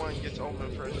 Whatever one gets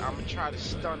open first, I'ma try to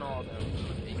stun all them.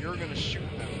 And you're gonna shoot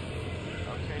them.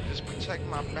 Okay, just protect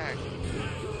my back.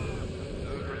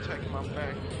 Just protect my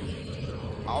back.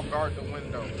 I'll guard the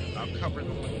window. I'll cover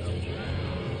the window.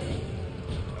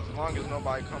 As long as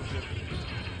nobody comes in.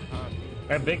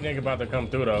 That big nigga about to come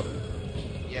through though.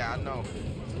 Yeah, I know.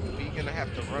 We gonna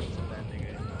have to run from that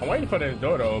nigga. I'm waiting for this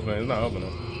door to open. It's not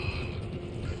opening.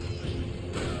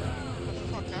 Get the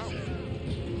fuck out.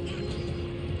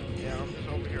 Yeah, I'm just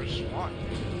over here swatting.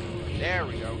 There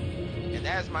we go. And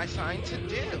that's my sign to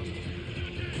do.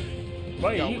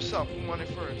 Wait, yo, what's up? Who won it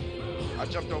first? I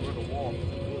jumped over the wall.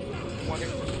 Who won it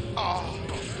first? Oh!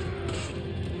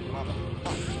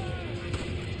 Motherfucker.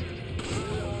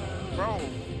 Bro,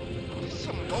 this is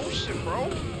some lotion, bro.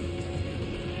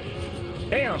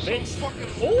 Damn, bitch.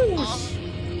 Ooh!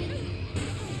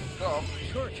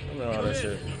 No, that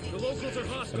shit.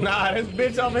 Nah, this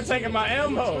bitch over taking my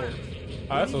ammo.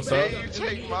 Oh, that's what's up. You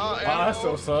take my ammo. Oh, that's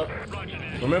what's up.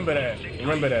 Remember that.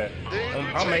 Remember that.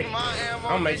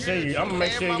 I'll make sure you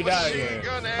die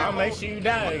again. I'll make sure you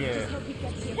die again.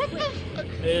 What the fuck?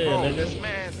 Yeah, bro, nigga.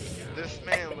 This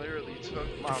man literally took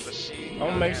my machine.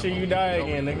 I'll make sure you die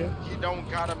again, nigga. You don't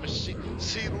got a machine.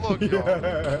 See, look, y'all.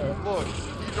 Look,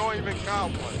 you don't even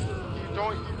got one. You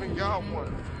don't even got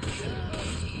one.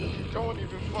 You don't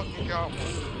even fucking got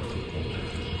one.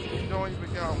 You don't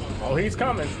even got one. Oh, he's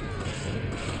coming.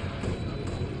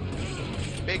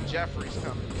 Big Jeffrey's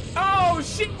coming. Oh,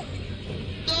 shit.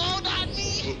 No, not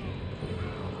me.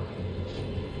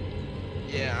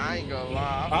 Yeah, I ain't gonna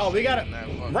lie. Oh, we got it.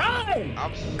 Run!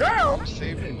 Girl! I'm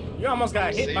saving. You almost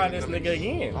got hit by this nigga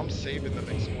again. I'm saving them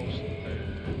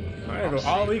explosives.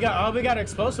 All we got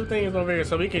explosive things over here,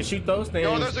 so we can shoot those things.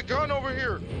 Yo, there's a gun over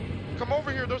here. Come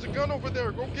over here. There's a gun over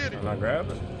there. Go get it. Can I grab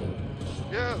it?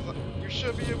 Yeah, you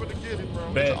should be able to get it, bro.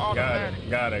 Bet. It's automatic.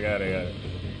 Got it.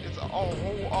 It's a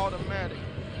whole automatic.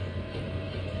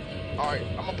 Alright,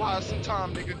 I'm gonna buy us some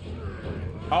time, nigga.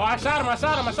 Oh, I shot him.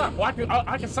 Oh,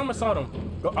 I can somersault him.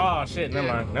 Go. Oh, shit. Never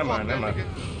mind. Oh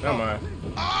my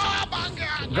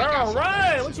god. Girl,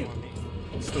 run! What you...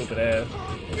 Stupid ass.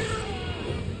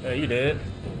 Yeah, you did.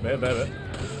 Bet.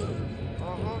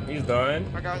 He's done.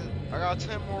 I got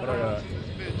 10 more rounds in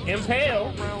this bitch.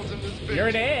 Impale.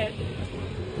 You're dead.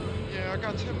 Yeah, I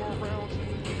got 10 more rounds in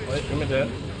this bitch. Wait, give me that.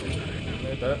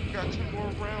 I got 10 more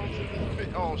rounds in this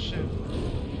bitch. Oh shit.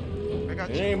 I got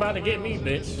you ain't about to get me,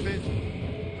 bitch.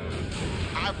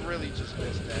 I really just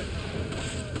missed that.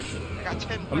 I got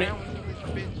 10 rounds in this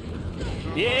bitch.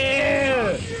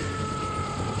 Yeah!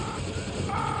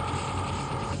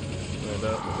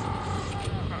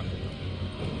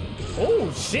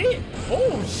 Oh shit!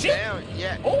 Oh shit! Damn,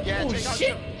 yeah, oh yeah,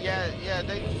 shit!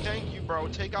 Thank you, bro.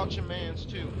 Take out your mans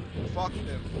too. Fuck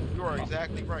them. You are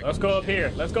exactly right. Let's go up here.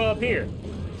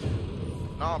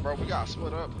 Nah, bro, we gotta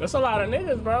split up. That's a lot of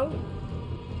niggas, bro.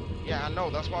 Yeah, I know.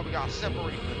 That's why we gotta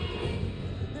separate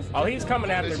them. Oh, he's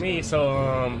coming after me,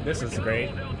 so this is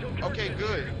great. Okay,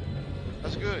 good.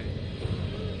 That's good.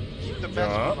 Keep the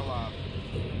best one alive.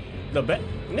 The best?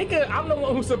 Nigga, I'm the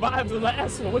one who survived the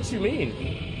last one. What you mean?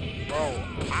 Bro,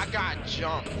 I got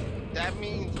jumped. That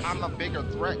means I'm a bigger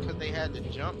threat because they had to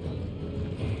jump.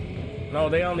 No,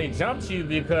 they only jumped you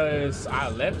because I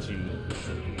left you.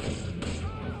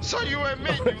 So you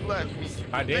admit you left me?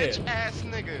 I did. Bitch ass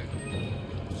nigga.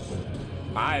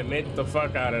 I admit the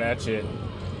fuck out of that shit.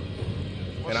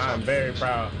 And I'm very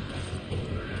proud.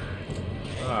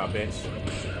 Ah, bitch.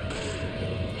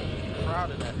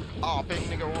 Proud of that. Oh, big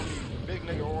nigga on me. Big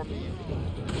nigga on me.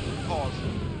 Pause.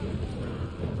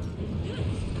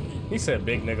 He said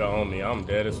big nigga on me. I'm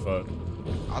dead as fuck.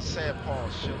 I said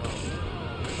pause. Shit up.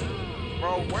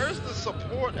 Bro, where's the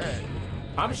support at?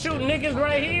 I'm shooting niggas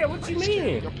right here. What you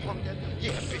mean?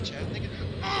 Yeah, bitch ass nigga.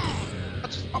 I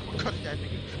just uppercut that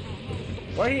nigga.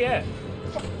 Where he at?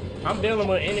 I'm dealing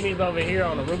with enemies over here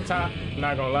on the rooftop. I'm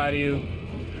not gonna lie to you.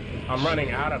 I'm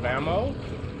running out of ammo.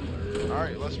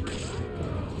 Alright, let's regroup.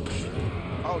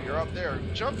 Oh, you're up there.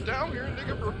 Jump down here,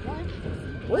 nigga. Regroup.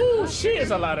 Ooh, shit, it's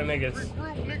a lot of niggas.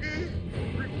 Regroup, nigga.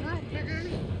 Regroup, nigga.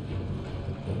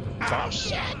 Oh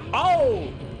shit! Oh!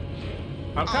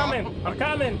 I'm coming! I'm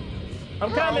coming!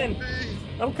 I'm coming!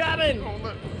 I'm coming!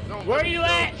 Where are you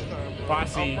at?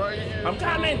 Posse. I'm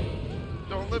coming!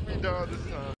 Don't let me die this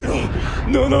time.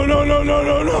 No!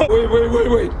 Wait!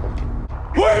 Wait!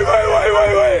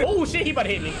 Oh shit, he about to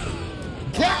hit me.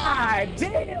 God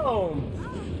damn!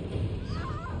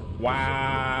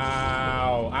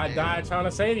 Wow. I died trying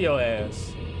to save your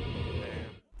ass.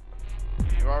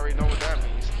 You already know what that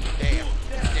means. Damn.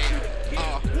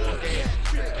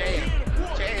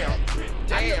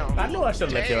 I knew I should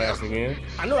have left your ass again.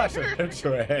 I knew I should have left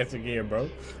your ass again, bro.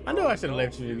 I knew I should have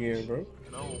left you again, bro.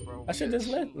 No, bro. I should just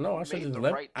left. No, I should just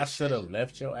left. I should have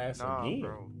left your ass again.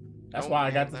 Bro. That's why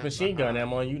I got this machine gun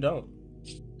ammo and you don't.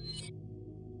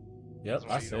 Yep,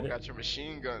 I said it. Got your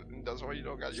machine gun. That's why you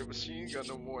don't got your machine gun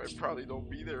no more. It probably don't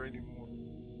be there anymore.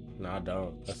 No, I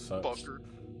don't. That sucks. Fucker.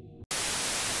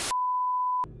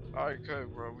 Alright,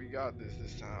 good, bro. We got this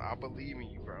time. I believe in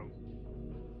you, bro.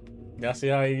 Y'all see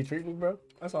how you treat me, bro?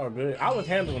 That's all good. I was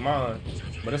handling mine,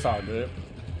 but it's all good.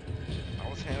 I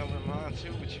was handling mine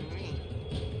too. What you mean?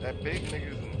 That big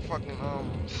nigga fucking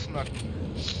snuck.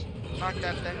 Knock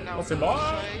that thing out. What's it, boy?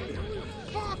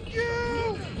 Fuck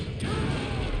you!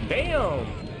 Damn.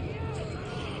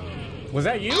 Was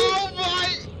that you? Oh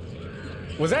my!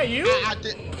 Was that you? I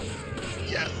did.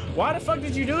 Yes. Why the fuck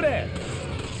did you do that?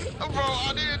 Bro,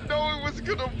 I didn't know it was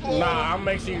gonna blow. Nah, I'll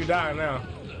make sure you die now.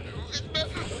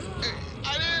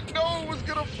 I didn't know it was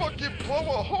gonna fucking blow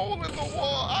a hole in the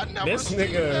wall. I never seen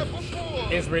that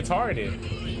before. Is retarded.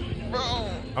 Bro.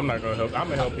 I'm not gonna help. I'm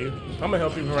gonna help you. I'm gonna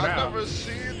help you for now. I never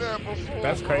seen that before.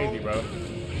 That's crazy, bro.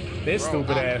 This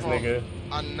stupid ass nigga.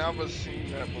 I never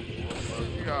seen that before, bro.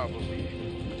 You gotta believe me.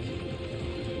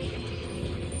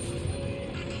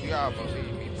 You gotta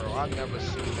believe me, bro. I never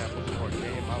seen that before a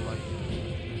day in my life.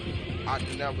 I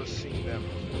never seen that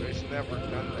before. It's never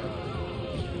done that before.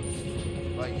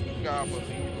 Like, you gotta believe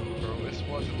me, bro. This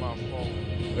wasn't my fault.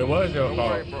 It was your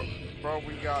fault. Worry, bro,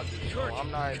 we got this, bro.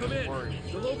 I'm not even worried.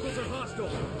 The locals are hostile.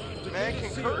 Man, can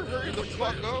Kurt hurry the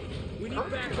fuck up? We need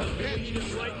backup. We need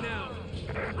it right now.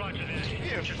 Roger that.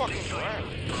 Yeah, fucking crap.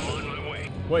 On my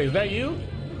way. Wait, is that you?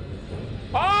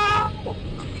 Oh!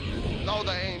 No,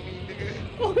 that ain't me, nigga.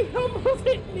 Oh, he almost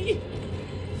hit me.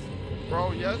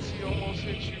 Bro, yes, he almost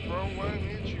hit you, bro. Why didn't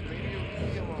hit you? Maybe he'll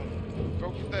leave him alone.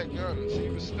 Go get that gun and see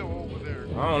if it's still over there.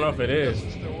 I don't know if it is.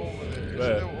 It's still over there. It's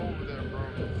But still over there, bro.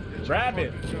 grab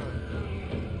it.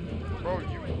 Bro,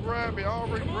 you grab it. I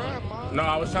already grabbed mine. No,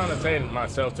 I was trying to say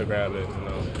myself to grab it, you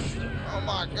know. Oh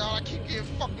my god, I keep getting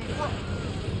fucking grabbed.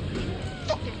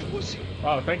 Fucking pussy.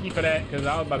 Oh, thank you for that, because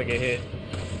I was about to get hit.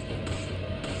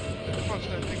 Punch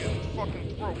that nigga in the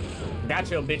fucking throat. Got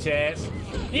your bitch ass.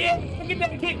 Yeah, get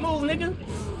that kick move, nigga.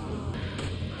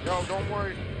 Yo, don't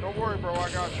worry, bro. I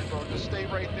got you, bro. Just stay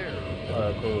right there.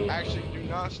 Alright, cool. Actually, do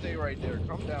not stay right there.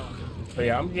 Come down. But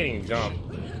yeah, I'm getting jumped.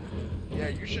 Yeah,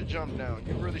 you should jump down.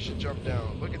 You really should jump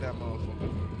down. Look at that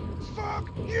motherfucker. Fuck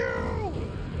you!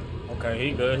 Okay,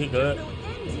 he good. He good.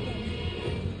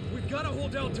 We've got to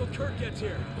hold out until Kurt gets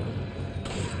here.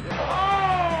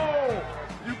 Oh!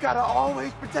 You gotta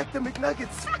always protect the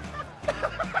McNuggets.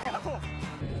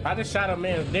 I just shot a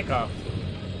man's dick off.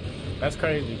 That's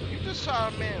crazy. You just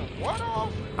shot a man what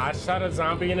off? I shot a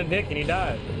zombie in the dick and he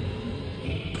died.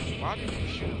 Why did you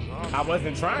shoot a zombie? I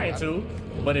wasn't trying to,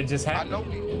 but it just happened.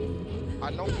 I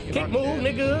know we Kick move,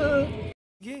 nigga.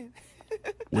 Yeah.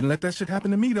 Wouldn't let that shit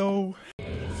happen to me though.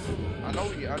 I know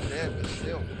we undead, but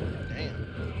still, damn.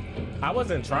 I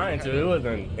wasn't trying to. It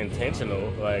wasn't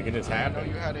intentional. Like it just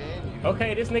happened. I know you had it in you.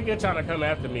 Okay, this nigga trying to come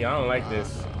after me. I don't like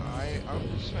this. I'm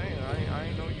just saying. I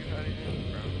ain't know you had it in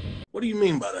you, bro. What do you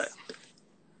mean by that?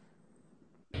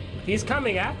 He's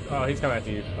coming after. Oh, he's coming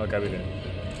after you. Okay, we good.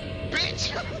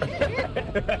 Bitch!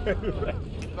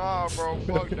 Nah, bro.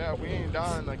 Fuck that. We ain't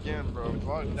dying again, bro.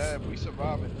 Fuck that. We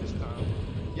surviving this time.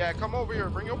 Yeah, come over here.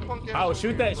 Bring your punk ass. Oh,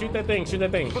 shoot that! Shoot that thing! Shoot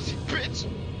that thing! Pussy bitch!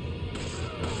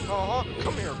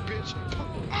 Come here, bitch.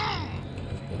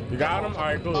 You got him?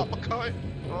 Alright, cool. Uppercut.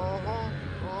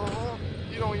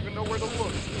 You don't even know where to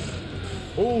look.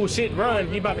 Oh shit, run.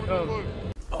 He about to come.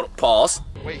 Oh, pause.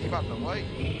 Wait, he about to what?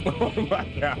 Oh my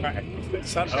god.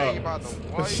 Shut up.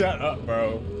 Shut up,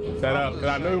 bro. Shut up. Cause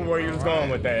I knew where you was going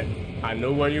with that. I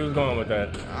knew where you was going with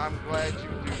that. I'm glad you do,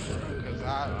 because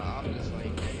I'm just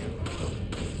like,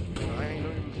 damn. I ain't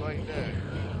know you was like that.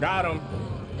 Got him.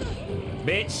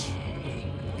 Bitch.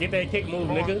 Get that kick move,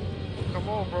 nigga. Come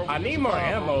on, bro. I need more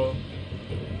ammo.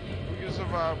 We can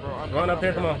survive, bro. Run up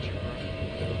here, come on.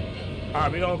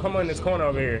 Alright, we gonna come on this corner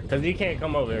over here, cause he can't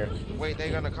come over here. Wait, they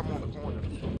gonna come on the corner.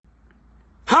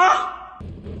 Huh?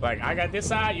 Like, I got this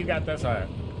side, you got that side.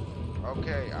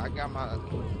 Okay, I got my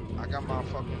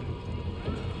fucking.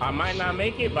 I might not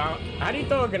make it, but how do you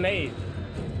throw a grenade?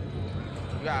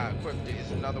 You gotta equip it.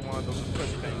 It's another one of those equip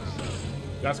things.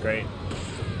 That's great.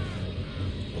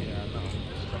 Yeah, I know.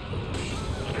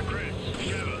 Chris,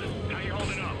 Sheva, how you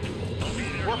holding up? I'll be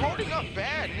there. We're holding up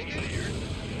bad, nigga.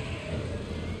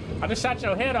 I just shot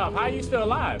your head off. How are you still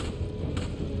alive?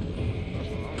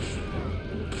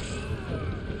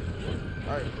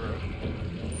 Alright, bro.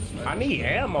 I need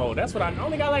ammo. That's what I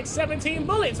only got like 17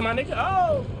 bullets, my nigga.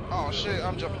 Oh! Oh shit,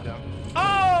 I'm jumping down.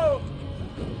 Oh!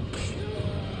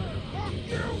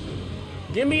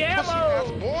 Give me ammo! Ass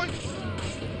boy.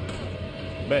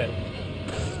 Bet.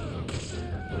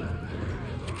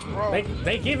 Bro,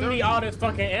 they giving me all this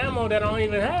fucking ammo that I don't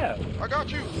even have. I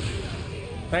got you.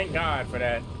 Thank God for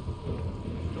that.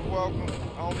 You're welcome.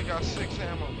 I only got 6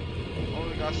 ammo.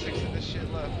 Only got 6 of this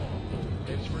shit left.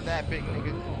 It's for that big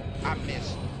nigga.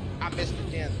 I missed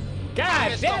again.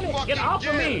 God damn it! Get off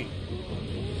of me!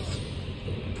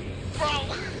 Bro,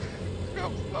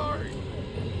 I'm sorry.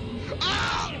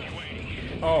 Ah!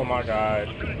 Oh my God.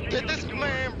 Did this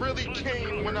man really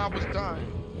came when I was dying?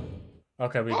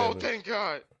 Okay, we Oh, did it. thank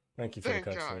God. Thank you for the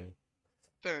cutscene.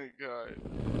 Thank God.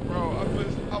 Bro,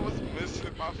 I was missing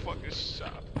my fucking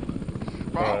shot.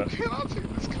 Bro, can I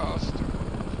take this costume?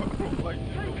 I don't like it.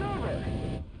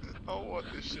 I don't want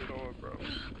this shit on, bro.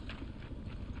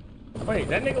 Wait,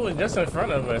 that nigga was just in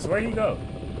front of us. Where'd he go?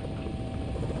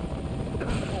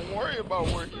 Don't worry about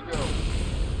where he go.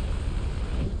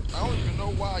 I don't even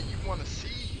know why you want to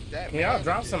see that. Yeah, I'll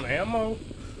drop some ammo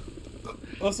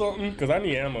or something, cause I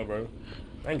need ammo, bro.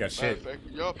 I ain't got shit.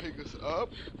 Y'all pick us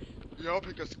up. Y'all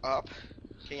pick us up.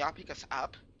 Can y'all pick us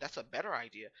up? That's a better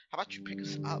idea. How about you pick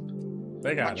us up?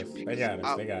 They got us. They got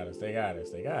us. They got us. They got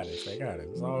us. They got us. They got us.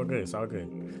 It's all good. It's all good.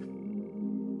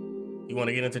 You want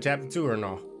to get into chapter 2 or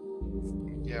no?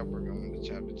 Yeah, we're going to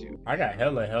chapter 2. I got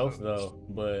hella health though,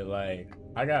 but like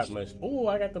I got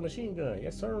I got the machine gun.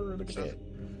 Yes sir. Look at that.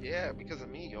 Yeah, because of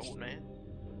me, old man.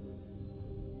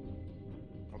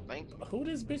 Well, thank you. Who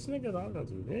this bitch nigga talking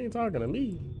to? He ain't talking to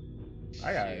me.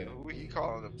 I got it. Who he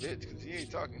calling a bitch? Because he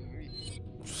ain't talking to me.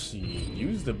 Shit,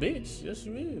 use the bitch. Yes,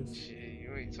 you is. Shit,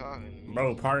 you ain't talking to me.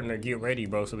 Bro, partner, get ready,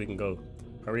 bro, so we can go.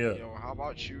 Hurry up. Yo, how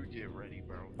about you get ready,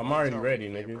 bro? I'm already ready,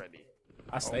 nigga.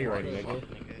 I stay ready,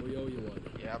 nigga. We owe you one.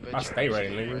 Yeah, I bet I stay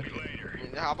ready,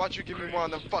 nigga. How about you give me one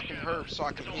of them fucking herbs so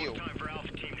I can heal?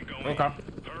 Okay.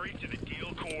 Hurry to the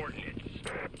deal coordinates.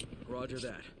 Roger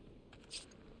that.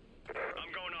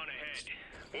 I'm going on ahead.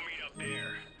 We'll meet up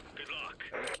there. Good luck.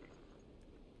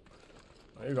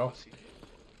 There you go.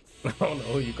 I don't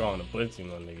know who you calling a pussy,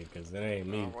 my nigga, because it ain't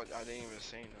me. I didn't even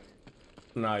say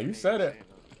nothing. Nah, you said it.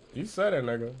 You said it,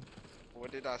 nigga.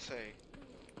 What did I say?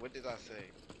 What did I say?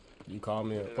 You called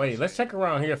me. Wait, let's check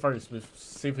around here first.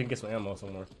 See if we can get some ammo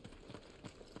somewhere.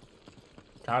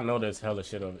 I know there's hella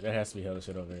shit over. There has to be hella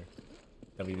shit over here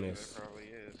that we missed. There probably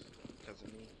is. Because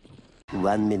of me.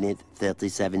 1 minute,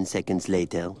 37 seconds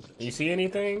later. You see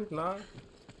anything? Nah.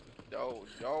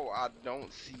 No, I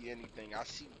don't see anything. I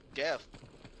see death.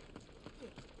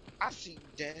 I see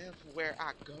death where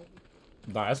I go.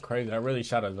 Nah, that's crazy. I really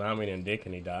shot a zombie in the dick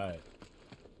and he died.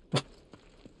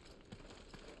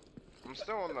 I'm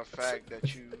still on the fact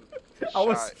that you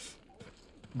shot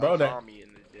bro, a zombie in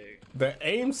the dick. The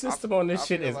aim system on this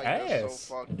shit is like ass. That's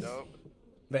so fucked up.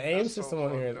 The aim system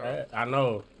on here is ass. I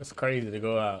know. It's crazy to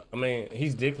go out. I mean,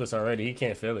 he's dickless already. He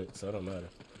can't feel it, so it don't matter.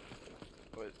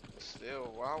 But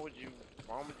still, why would you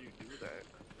do that?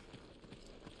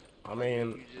 I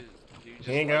mean, you just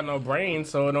he ain't got no brain,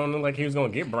 so it don't look like he was gonna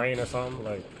get brain or something.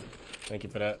 Like, thank you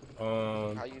for that.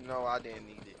 How you know I didn't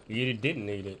need it? You didn't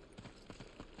need it.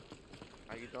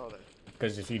 How you know that?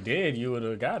 Because if you did, you would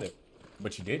have got it,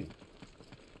 but you didn't.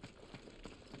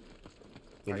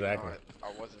 Exactly.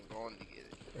 I wasn't going to get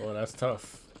it. Well, that's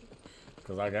tough,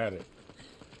 because I got it.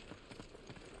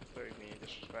 So you being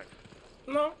disrespectful?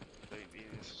 No. So you being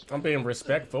disrespectful? I'm being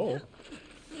respectful.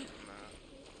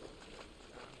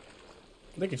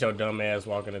 Look at your dumb ass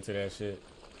walking into that shit.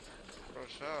 Bro,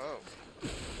 shut up.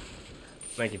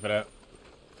 Thank you for that.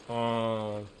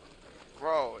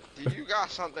 Bro, do you got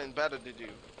something better to do?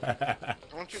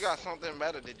 Don't you got something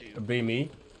better to do? Be me.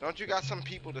 Don't you got some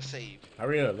people to save?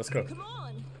 Hurry up, let's go. Come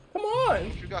on. Come on.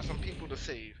 Don't you got some people to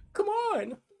save? Come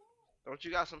on. Don't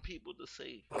you got some people to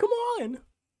save? Come on.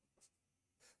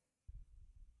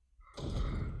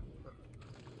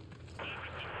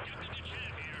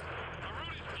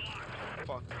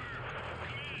 Fuck.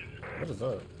 What is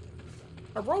that?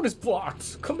 Our road is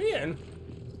blocked. Come in.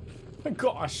 My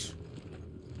gosh.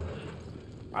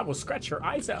 I will scratch your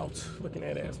eyes out. Looking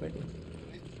at ass nigga.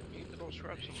 You throw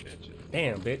trap some bitches.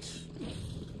 Damn, bitch.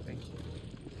 Thank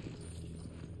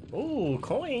you. Ooh,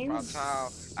 coins.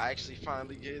 About time I actually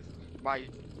finally get my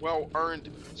well-earned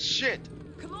shit.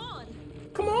 Come on.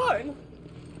 Come on.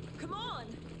 Come on.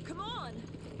 Come on.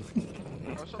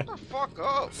 Oh, shut the fuck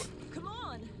up. Come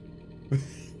on.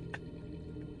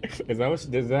 Is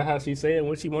that how she say it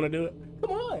when she want to do it?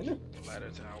 Come on. Ladder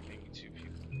to help me two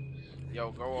people.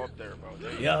 Yo, go up there, bro.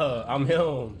 There Yo, I'm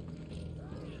him.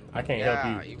 I can't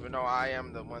help you. Even though I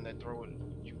am the one that throwing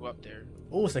you up there.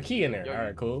 Oh, it's a key in there. Yo, all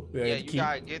right, cool. Yeah, you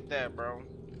gotta get that, bro.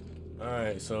 All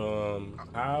right, so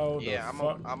how the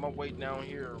fuck? I'm gonna wait down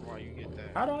here while you get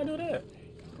that. How do I do that?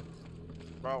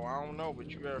 Bro, I don't know, but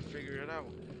you better figure it out.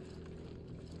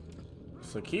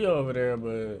 It's a key over there,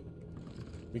 but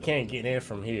we can't get in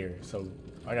from here, so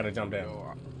I gotta jump down.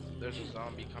 Yo, there's a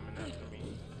zombie coming after me.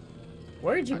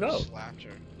 Where'd you go? I just slapped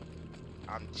her.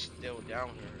 I'm still down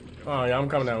here. Oh yeah, I'm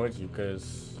coming down with you,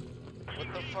 cause. What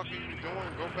the fuck are you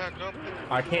doing? Go back up there.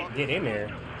 I can't get in there.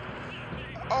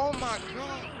 Oh my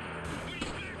god.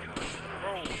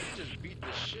 Bro, you just beat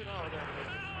the shit out of that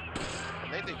nigga. I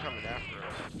think they coming after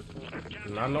us.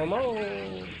 Not no more.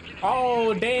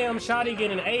 Oh damn, Shotty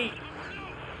getting 8.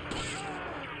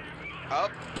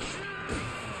 Up.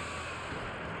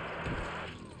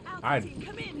 Alpha team,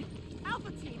 come in.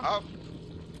 Alpha team. Up.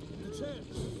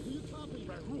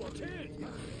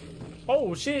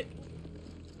 Oh shit.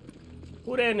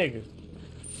 Who that nigga?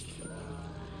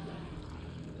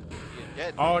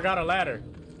 Oh, I got a ladder.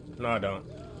 No, I don't.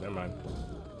 Never mind.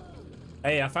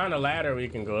 Hey, I found a ladder we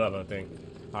can go up, I think.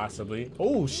 Possibly.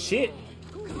 Oh shit.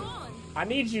 I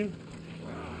need you.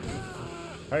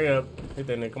 Hurry up. Hit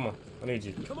that nigga. Come on. I need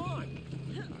you. Come on.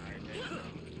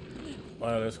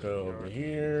 Well, let's go over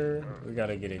here. We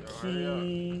gotta get a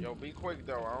key. Yo, be quick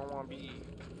though. I don't want to be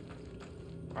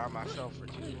by myself for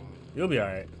too long. You'll be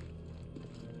alright.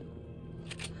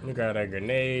 Let me grab that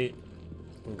grenade.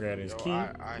 Let me grab his key.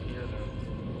 I hear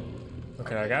them.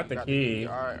 Okay, I got the key.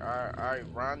 Alright.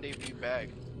 Rendezvous back.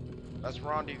 Let's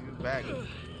rendezvous back.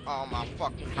 Oh my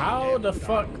fucking. How the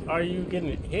fuck are you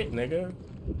getting hit, nigga?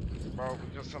 Bro,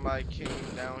 because somebody came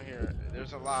down here.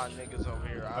 There's a lot of niggas over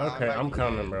here. Okay, I'm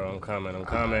coming, bro. I'm coming. I'm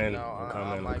coming. I'm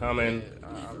coming.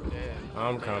 I'm dead.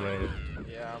 I'm coming.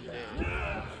 Yeah, I'm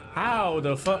dead. How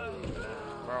the fuck?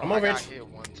 Bro, I'm over I got hit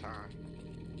one time.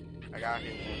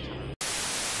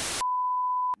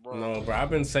 Bro. No, bro. I've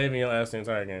been saving your ass the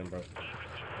entire game, bro.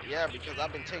 Yeah, because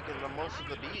I've been taking the most of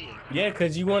the beating. Yeah,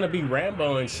 because you want to be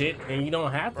Rambo and shit, and you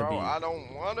don't have to be. Bro, I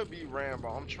don't want to be Rambo.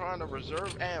 I'm trying to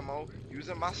reserve ammo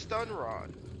using my stun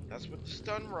rod. That's what the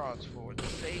stun rod's for, to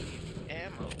save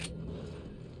ammo.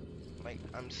 Like,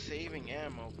 I'm saving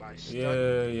ammo by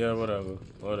stunning. Yeah, whatever.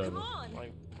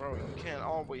 Like, bro, you can't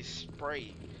always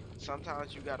spray.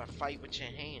 Sometimes you gotta fight with your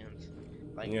hands.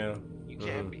 Like, you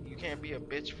can't be a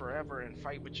bitch forever and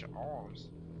fight with your arms.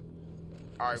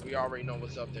 Alright, we already know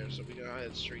what's up there, so we gonna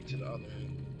head straight to the other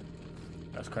end.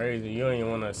 That's crazy. You don't even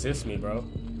want to assist me, bro.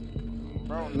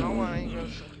 Bro, no, I ain't gonna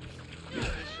get this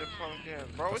shit punk ass.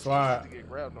 Bro, it's easy to get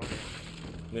grabbed on here.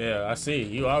 Yeah, I see.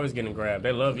 You always getting grabbed.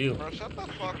 They love you. Bro, shut the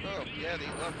fuck up. Yeah, they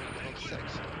love me because I'm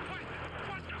sexy.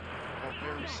 I'm a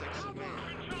very sexy man.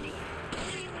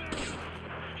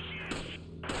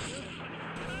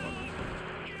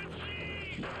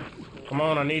 Come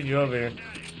on, I need you over here.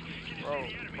 Bro,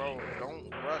 don't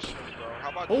rush me, bro. How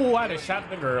about Oh, I just shot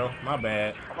the girl. My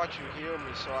bad. How about you heal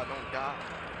me so I don't die?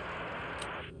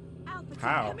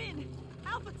 How?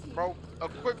 Bro,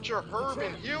 equip your herb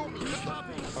and heal me.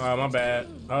 Oh, my bad.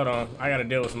 Hold on. I gotta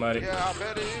deal with somebody. Yeah, I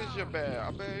bet it is your bad.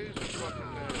 I bet it is your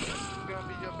fucking bad. It's gonna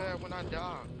be your bad when I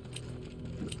die.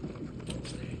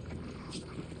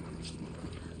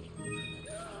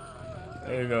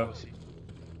 There you go.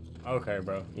 Okay,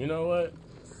 bro. You know what?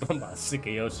 I'm about sick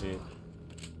of your shit.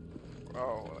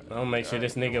 Oh. I'll make sure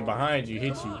this nigga behind you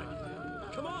hit you.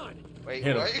 Come on. Wait,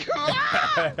 hit him. wait.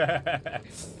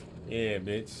 Yeah,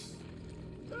 bitch.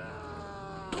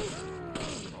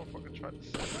 Motherfucker tried to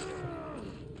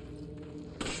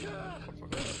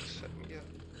set me up.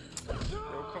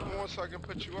 Bro, come on so I can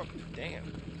put you up. Damn.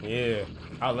 Yeah.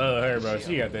 I love her, bro.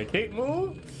 She got that kick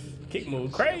move. Kick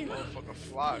move crazy. Motherfucker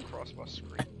fly across my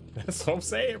screen. That's what I'm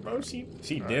saying, bro. She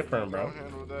different, bro.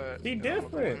 She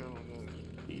different.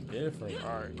 She different.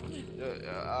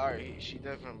 Alright, she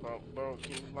different, bro.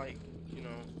 Can you, like, you know?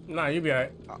 Nah, you be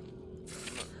alright.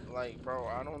 Like, bro,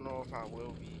 I don't know if I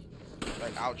will be.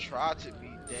 Like, I'll try to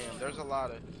be. Damn, there's a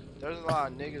lot of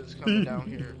niggas coming down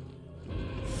here.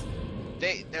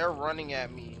 They're running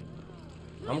at me.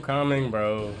 I'm coming,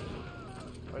 bro.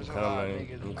 There's a lot of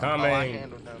niggas. I'm coming. I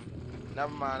handled them.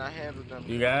 Never mind, I handled them.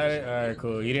 You got it? Alright,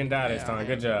 cool. You didn't die this time.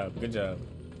 Good job. Good job.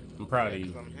 I'm proud of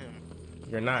you. I'm him.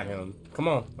 You're not him. Come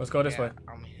on, let's go this way.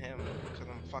 I'm him, because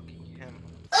I'm fucking him.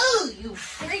 Oh, you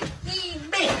freaky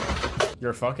bitch!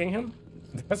 You're fucking him?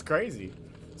 That's crazy.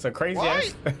 It's a crazy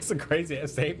ass. It's a crazy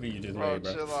ass statement you just made,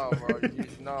 bro. Chill out, bro.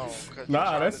 No, because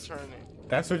nah, you're trying to turn it.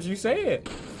 That's what you said.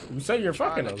 You say you're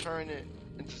fucking him. Turn it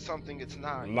into something it's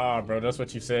not. Nah, bro, that's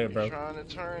what you said, bro. You're trying to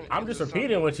turn. I'm just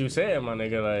repeating what you said, my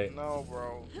nigga. Like. No,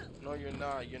 bro. No, you're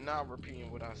not. You're not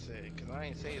repeating what I said, because I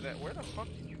ain't say that. Where the fuck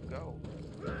did you go?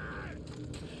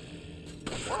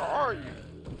 Where are you?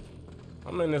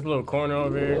 I'm in this little corner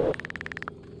over here. You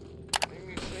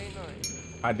didn't say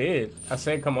nothing. I did. I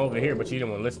said come over here, but you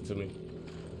didn't want to listen to me.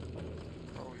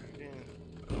 Oh, you didn't.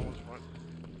 I was running.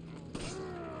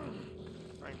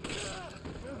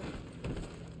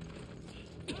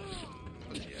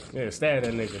 Yeah, stab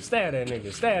that nigga. Stab that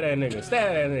nigga. Stab that nigga.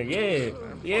 Stab that nigga.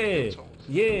 Yeah.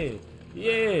 Yeah.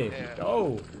 Yeah. Yeah.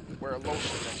 Go. Wear a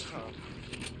lotion next time.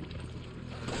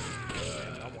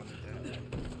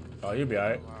 Oh, you'll be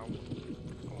alright.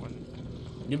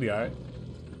 You'll be alright.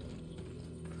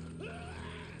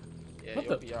 Yeah,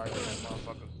 you'll be alright with that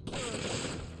motherfucker.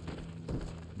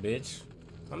 Bitch.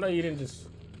 I know you didn't just...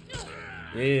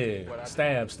 Yeah.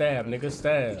 Stab, stab, nigga,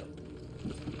 stab.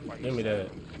 Give me that.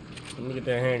 Let me get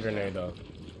that hand grenade, though.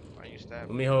 Why you stabbing?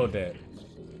 Let me hold that.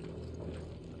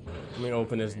 Let me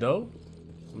open this door.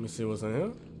 Let me see what's in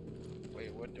here.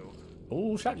 Wait, what door?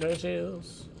 Ooh, shotgun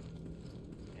shells.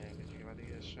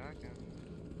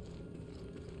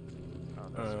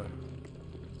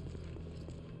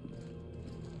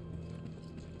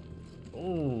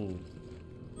 Ooh.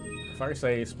 If I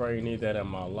say spray, you need that in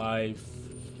my life.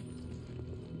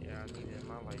 Yeah, I need it in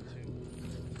my life too.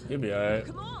 You'll be alright.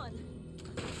 Come on.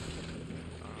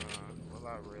 Well,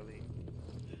 not really.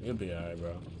 You'll be alright,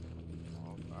 bro.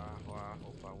 I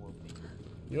hope I will be.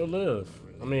 You'll live.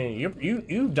 I mean,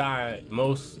 you died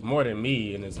more than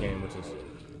me in this game, which is.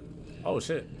 Oh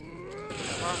shit.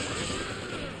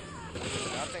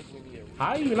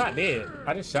 How are you not dead?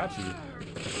 I just shot you.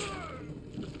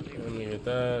 Let me get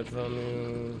that from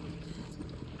you.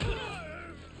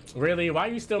 Really? Why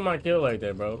you steal my kill like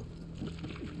that, bro?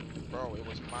 Bro, it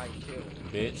was my kill.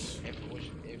 Bitch.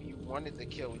 If you wanted the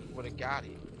kill, you would have got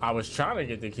it. I was trying to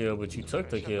get the kill, but you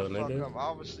took the kill, nigga.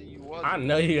 Obviously, you wasn't. I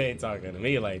know you ain't talking to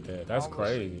me like that. That's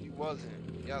Obviously, crazy. You wasn't.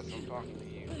 Yes, I'm talking to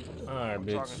you. Alright, I'm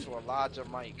bitch. talking to Elijah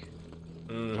Mike.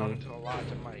 I'm talking to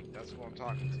Elijah Mike. That's who I'm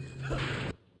talking to.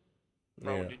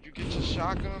 Bro, Yeah. did you get your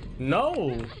shotgun?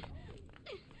 No.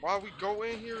 Why we go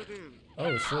in here then?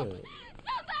 Oh shit. Somebody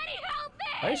help me!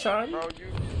 Hey, Sean.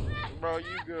 Bro,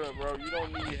 you good, bro. You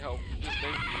don't need help. You just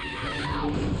think you need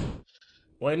help.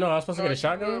 Wait, no, I was supposed to get a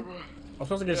shotgun? I'm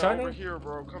supposed to get a shotgun? Over here,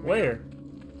 bro. Come Where? here.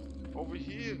 Over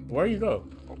here. Where you go?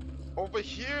 Over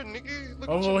here, nigga. Look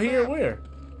Over at your here, map. where?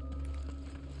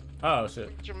 Oh shit.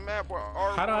 Look at your map. Where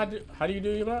R1. How do you do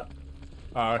your map?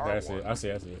 Oh, okay, R1. I see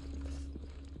it. Man,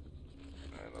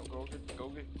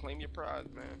 go claim your prize,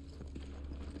 man.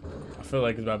 I feel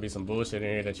like there's about to be some bullshit in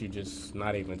here that you just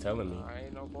not even telling me. I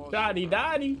ain't no bullshit. Dotty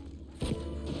Dotty. Yeah.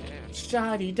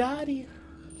 Dotty Dotty.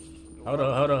 Hold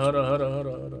on.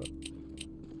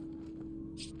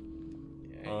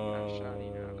 Yeah, you're not shoddy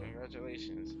now.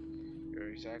 Congratulations. You're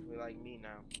exactly like me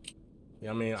now. Yeah,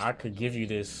 I mean, I could give you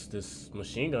this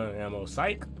machine gun ammo.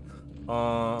 Psych.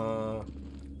 I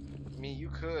mean, you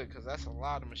could, cause that's a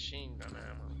lot of machine gun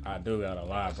ammo. I do got a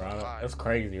lot, bro. That's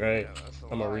crazy, right? Yeah,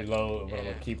 I'm gonna reload, but I'm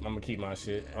gonna keep my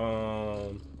shit.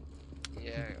 Well,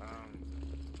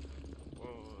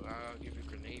 I'll give you a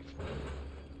grenade for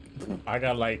it. I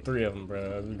got like 3 of them,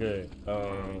 bro. I'm good.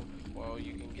 Well,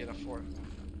 you can get a 4th.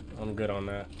 I'm good on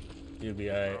that. You'll be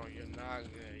alright. Bro, you're not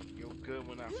good. You're good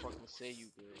when I fucking say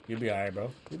you good. You'll be alright, bro.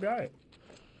 You'll be alright.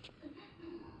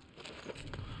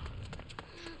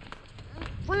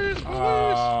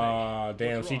 Ah,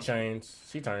 damn, she changed.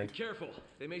 She turned. Careful,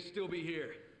 they may still be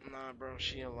here. Nah, bro,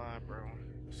 she alive, bro.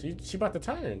 She about to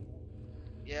turn.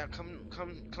 Yeah, come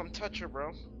touch her,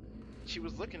 bro. She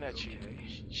was looking at you.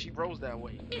 She rose that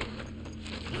way.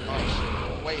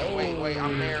 Oh shit! Wait!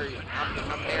 I'm married.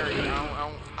 I'm married.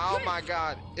 Oh my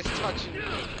God! It's touching me.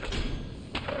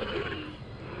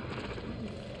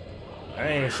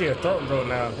 Dang, she a throat goat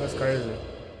now. That's crazy.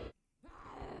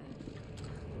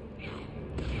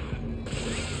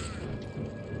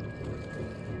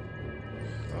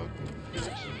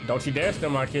 Don't you dare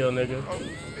steal my kill, nigga.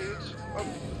 Ugly bitch,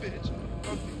 ugly bitch,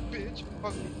 ugly bitch,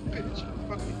 ugly bitch,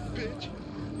 ugly bitch.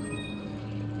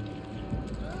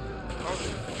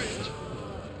 Ugly bitch.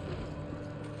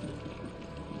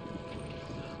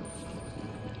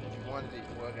 If you wanted it,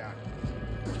 well, I got it.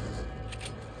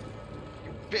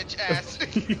 bitch ass.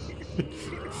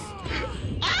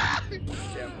 Ah!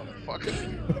 Yeah, motherfucker.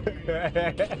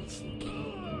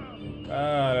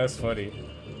 Ah, that's funny.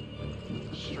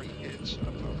 Straight bitch.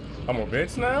 I'm a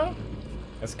bitch now?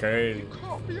 That's crazy. You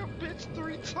called me a bitch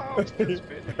 3 times this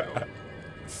video.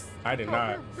 I did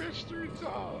not. You called me a bitch 3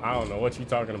 times. I don't know what you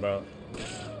talking about.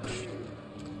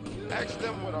 Ask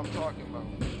them what I'm talking about.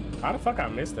 How the fuck I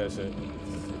missed that shit?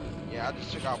 Yeah, I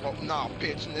just took out. Well, nah,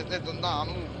 bitch. Nah,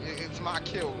 move. It's my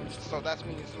kill, so that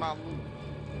means it's my loot.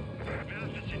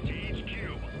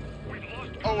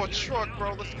 Oh, a truck,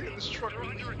 bro. Let's get in this truck.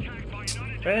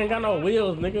 They ain't got no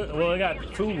wheels, nigga. Well, it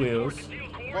got 2 wheels.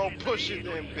 Well, push it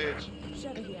then, bitch.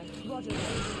 Sheva here. Roger.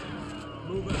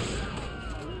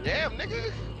 Damn,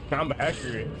 nigga. I'm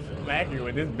accurate. I'm accurate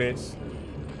with this bitch.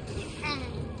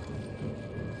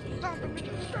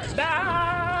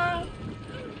 Ah!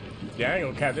 Yeah, I ain't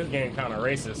gonna cap. This game kind of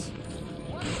racist.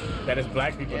 That is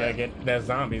black people that get that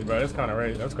zombies, bro. It's kind of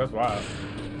racist. That's wild.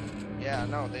 Yeah,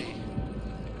 no, this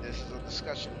is a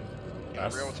discussion in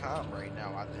real time right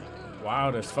now. I think.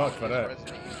 Wild as fuck for that.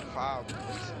 Resident Evil 5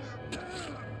 releases.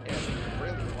 Yeah,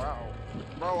 really wow.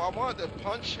 Bro, I wanted to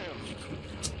punch him.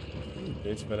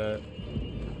 Bitch for that.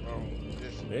 Bro,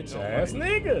 this bitch ass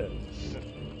nigga.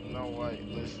 No way.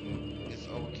 Listen, it's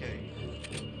okay.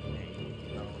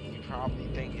 You probably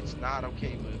think it's not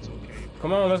okay, but it's okay.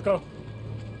 Come on, let's go.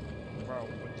 Bro,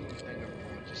 what do you think of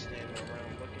just standing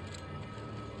around looking?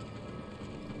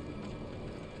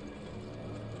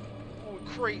 Oh,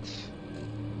 crates.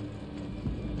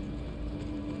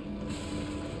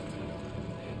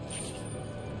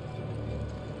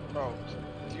 Bro,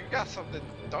 do you got something?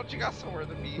 Don't you got somewhere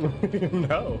to be?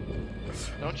 No.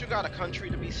 Don't you got a country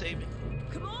to be saving?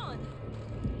 Come on.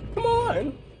 Come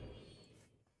on.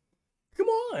 Come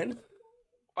on.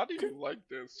 Why do you like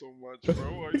that so much,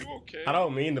 bro? Are you okay? I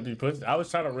don't mean to be pushed. I was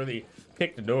trying to really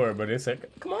pick the door, but it said,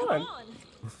 come on.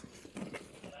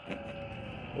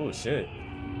 Oh, shit.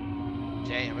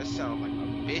 Damn, it sounds like a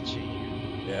bitch in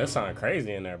here. Yeah, that sounded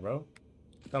crazy in there, bro.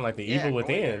 Sound like the evil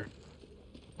within.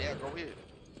 Yeah, go ahead.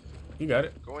 You got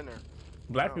it. Go in there.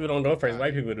 Black people don't go first.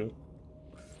 White people do.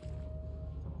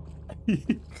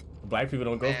 Black people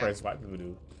don't go first. White people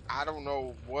do. I don't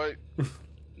know what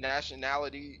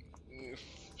nationality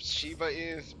Sheva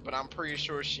is, but I'm pretty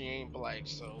sure she ain't black,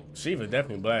 so. Sheva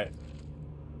definitely black.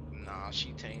 Nah,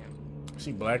 she tan.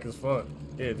 She black as fuck.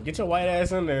 Yeah, get your white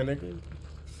ass in there, nigga.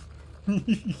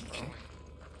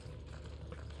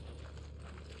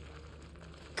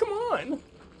 Come on. Not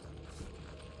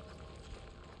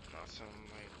something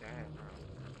like that, bro.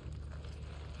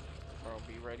 Bro,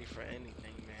 be ready for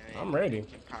anything, man. I'm ready.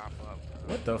 Anything can pop up,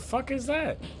 bro. What the fuck is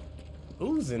that?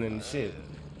 Oozing and shit.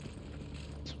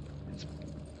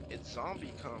 It's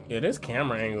zombie coming. Yeah, this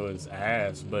camera angle is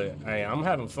ass, but hey, I'm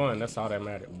having fun. That's all that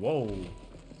matters. Whoa.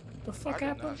 The fuck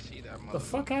happened? The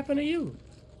fuck happened to you?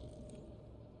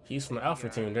 He's from the Alpha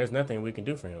team. There's nothing we can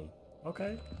do for him.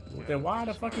 Okay. Then why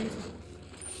the fuck is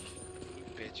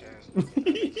bitch ass. I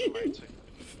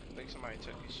think somebody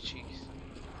took his cheeks.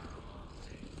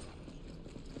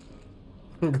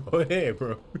 Go ahead,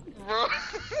 bro. Bro,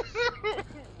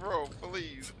 bro,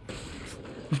 please.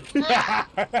 Bro,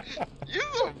 you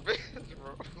a bitch,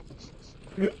 bro.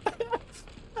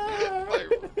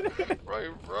 like,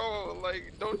 bro,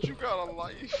 like, don't you got a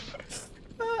life?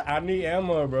 I need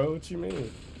ammo, bro. What you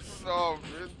mean? No,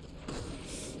 bitch.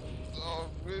 Oh,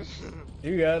 bitch.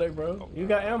 You got it, bro. You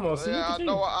got ammo. See, yeah, I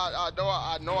know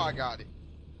I got it.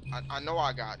 I know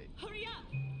I got it. Hurry up!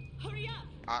 Hurry up!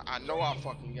 I know I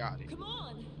fucking got it. Come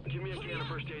on! Give me a can of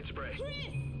first aid spray.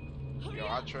 Yo,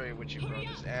 I'll trade with you, bro.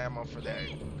 This ammo for that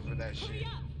shit.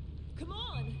 Come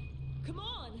on! Come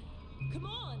on! Come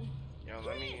on! Yo,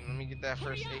 let me get that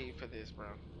first aid for this, bro.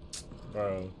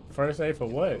 Bro, first aid for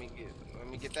what? Let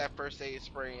me get that first aid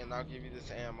spray and I'll give you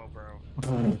this ammo, bro.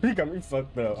 You got me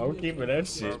fucked up. I'm keeping that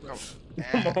shit.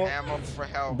 Bro, ammo for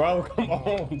help. Bro, come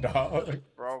on, dog.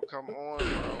 Bro, come on,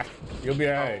 bro. You'll be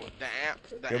alright.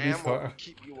 The ammo will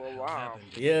keep you alive.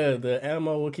 Yeah, the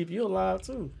ammo will keep you alive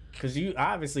too. Cause you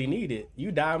obviously need it.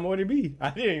 You died more than me.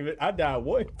 I died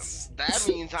once. That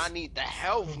means I need the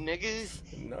health, nigga.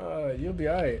 Nah, you'll be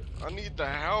alright. I need the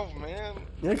health, man.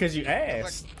 Yeah, cause you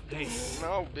asked.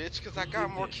 No, bitch, cause I got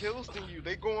more kills than you.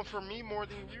 They going for me more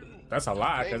than you. That's a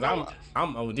lie, cause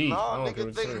I'm OD. No,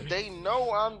 nigga, they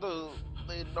know I'm the.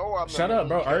 They know I'm. Shut up,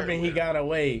 bro. Irvin, he got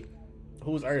away.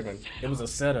 Who's Irvin? It was a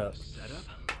setup. Setup?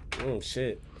 Oh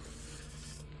shit.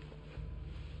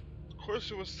 Of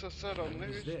course it was a setup, nigga.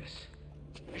 Who's this?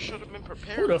 You should have been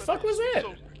prepared. Who the fuck was that?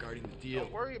 Regarding the deal.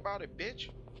 Don't worry about it, bitch.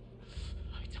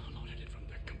 I downloaded it from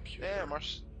their computer. Damn,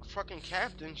 fucking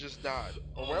captain just died,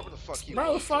 or wherever the fuck he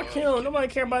Bro, was. fuck him. Nobody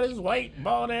care about his white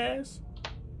bald ass.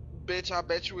 Bitch, I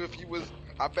bet you if he was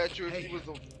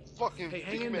a fucking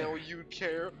female, you'd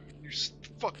care. You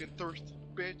fucking thirsty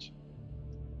bitch.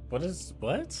 What is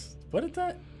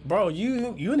that? Bro,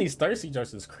 you and these thirsty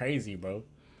jokes is crazy, bro.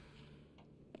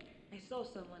 I saw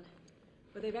someone,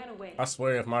 but they ran away. I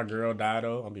swear if my girl died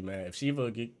though, I'll be mad. If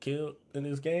Sheva get killed in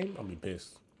this game, I'll be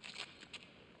pissed.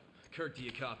 Kirk, do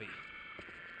you copy?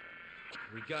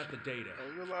 We got the data.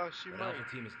 Alpha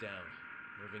team is down.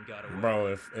 Moving got away. Bro,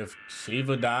 if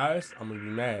Sheva dies, I'm gonna be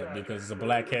mad because it's a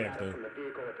black character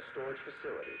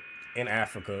in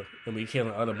Africa and we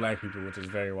killing other black people, which is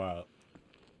very wild.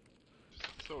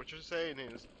 So what you're saying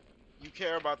is, you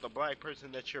care about the black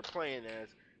person that you're playing as,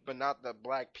 but not the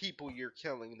black people you're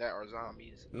killing that are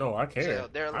zombies. No, I care. So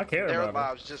their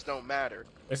lives just don't matter.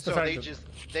 It's the so fact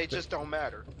they just don't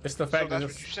matter. It's the fact so that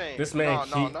that's what you're saying. This man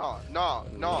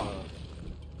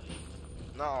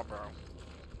Nah, bro.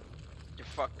 You're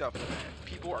fucked up, man.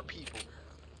 People are people.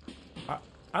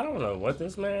 I don't know what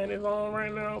this man is on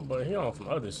right now, but he on some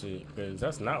other shit, because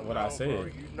that's not what I said. Bro,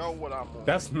 you know what I'm on.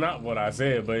 That's not what I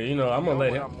said, but you know, I'm gonna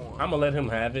let him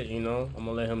have it, you know. I'm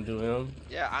gonna let him do him.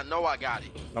 Yeah, I know I got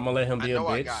it. I'm gonna let him be a bitch.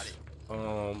 I got it.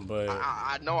 But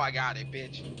I know I got it,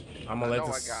 bitch. I'm gonna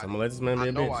let this man be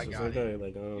a bitch. It's okay.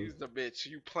 Like, he's the bitch.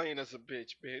 You playing as a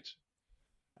bitch, bitch.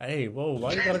 Hey, whoa,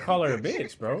 why you gotta call her a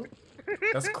bitch, bro?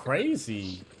 That's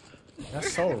crazy.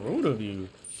 That's so rude of you.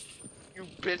 You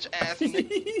bitch ass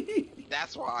nigga.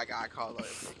 That's why I gotta call her,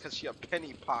 because she a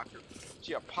penny pocket.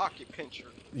 She a pocket pincher.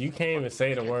 You can't even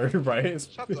say the word, right?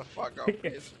 Shut the fuck up,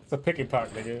 bitch. It's a picky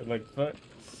pocket, nigga. Like, fuck.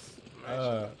 Man,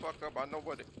 shut the fuck up. I know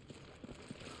what it.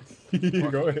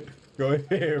 Go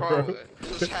ahead, bro.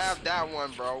 Just have that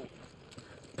one, bro.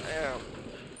 Damn.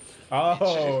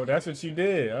 Oh, that's what you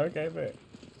did. Okay, man.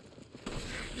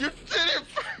 You did it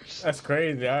first. That's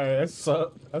crazy. That's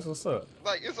what's up.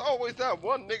 Like, it's always that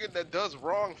one nigga that does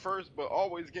wrong first, but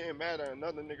always getting mad at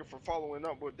another nigga for following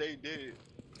up what they did.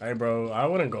 Hey, bro, I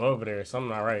wouldn't go over there. Something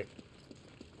not right.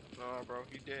 Nah, bro,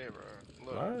 he did, bro.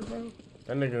 Look. All right, bro.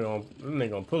 That nigga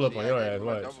gonna pull up on your ass.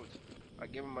 Watch. I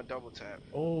give him a double tap.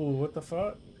 Oh, what the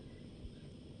fuck?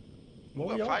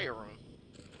 What fire room?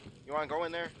 You wanna go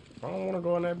in there? I don't wanna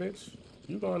go in that bitch.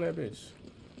 You go in that bitch.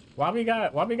 Why we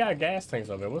got gas tanks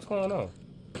over there? What's going on?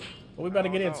 What we about to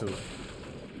get into?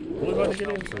 What we about to get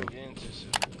into? 10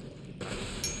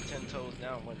 toes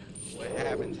down. What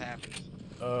happens.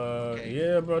 Okay.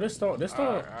 Yeah, bro. This don't.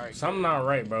 Right, something not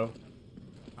right, bro.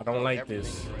 I don't like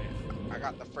this. Right. I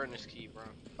got the furnace key, bro.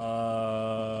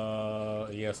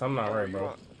 Yeah, something not right,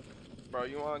 bro. Bro,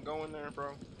 you wanna go in there,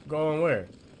 bro? Go in where?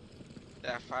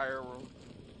 That fire room.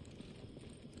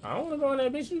 I don't wanna go in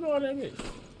that bitch. You go in that bitch.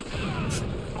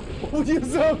 Oh, you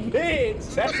so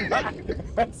bitch.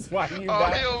 That's why you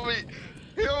died. Heal me.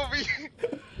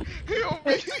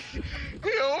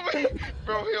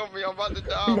 Bro, heal me. I'm about to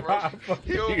die, bro.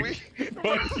 Heal me.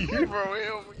 Fuck you. Bro,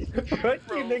 heal me. Fuck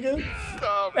you, nigga.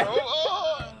 Stop, bro.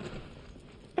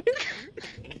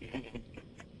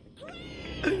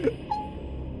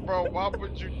 Bro, why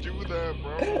would you do that,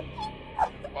 bro?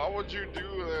 Why would you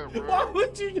do that, bro? Why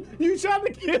would you? You tried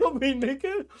to kill me,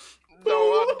 nigga. No,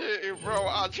 I didn't, bro.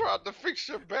 I tried to fix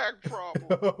your back problem.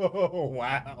 Oh,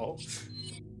 wow.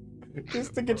 This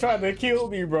nigga tried to kill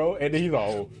me, bro. And then he's like,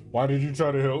 oh, why did you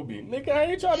try to help me? Nigga, I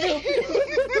ain't trying to help you.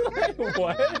 Like,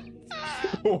 what?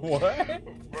 What?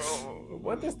 Bro.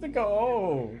 What this nigga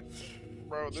on?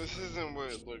 Bro, this isn't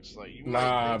what it looks like. You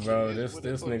nah, bro. This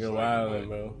nigga wildin',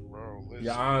 bro. Listen.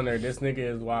 Your Honor, this nigga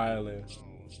is wildin'.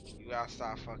 You gotta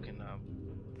stop fucking up.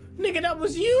 Nigga, that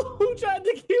was you who tried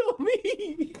to kill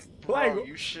me. Bro, like,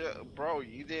 you should, bro.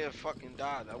 You didn't fucking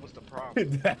die. That was the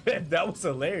problem. that was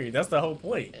hilarious. That's the whole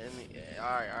point. All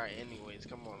right. Anyways,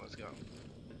 come on, let's go.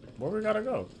 Where we gotta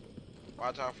go?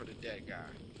 Watch out for the dead guy.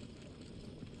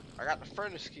 I got the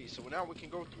furnace key, so now we can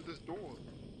go through this door.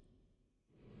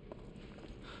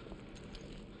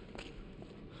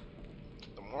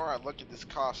 The more I look at this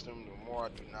costume, the more I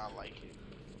do not like it.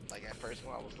 Like at first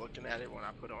when I was looking at it, when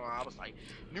I put it on, I was like,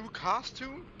 new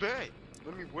costume? Bet.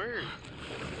 Let me wear it.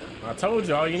 I told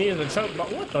you all you need is a choke,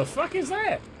 but what the fuck is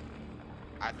that?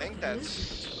 I think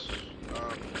that's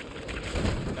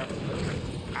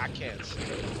I can't see.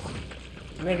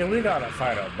 Nigga, we gotta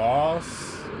fight a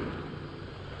boss.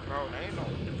 Bro, there ain't no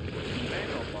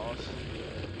boss.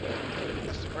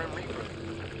 That's the Grim Reaper.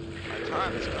 My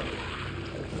time is coming.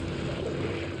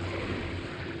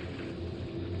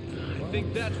 I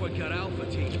think that's what got Alpha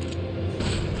Team.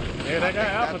 Yeah, they got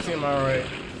Alpha Team alright.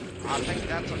 I think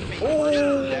that's a fake version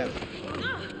of death.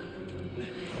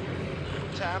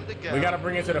 time to go. We gotta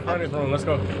bring it to the furnace room. Let's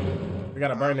go. We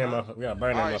gotta burn them up. We gotta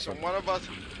burn them up. Alright, so one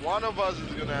of us is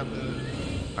gonna have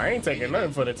to. I ain't taking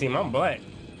nothing for the team. I'm black.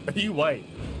 You white.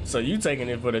 So you taking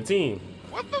it for the team.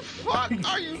 What the fuck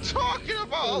are you talking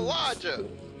about, Elijah?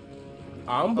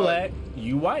 I'm black.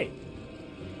 You white.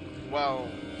 Well,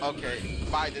 okay.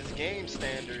 By this game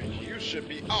standard, you should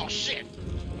be. Oh shit!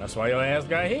 That's why your ass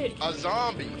got hit. A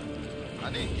zombie.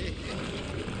 I didn't get hit.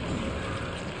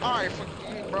 Alright,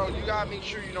 bro, you gotta make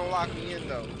sure you don't lock me in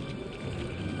though.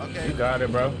 Okay. You got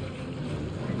it, bro.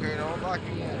 Okay, don't lock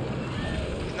me in.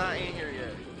 He's not in here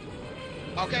yet.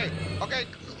 Okay, okay,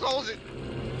 close it.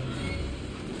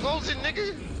 Close it,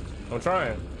 nigga. I'm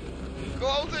trying.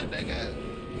 Close it, nigga.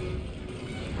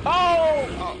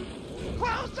 Oh!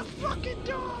 Close the fucking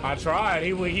door. I tried.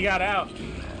 He got out.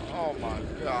 Oh my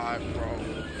god, bro.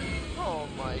 Oh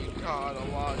my god,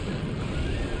 Elijah.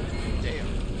 Damn.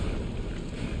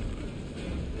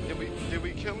 Did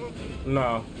we kill him?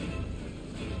 No.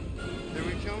 Did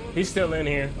we kill him? He's still in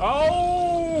here.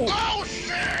 Oh! Oh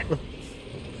shit!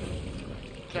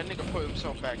 That nigga put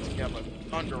himself back together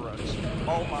under us.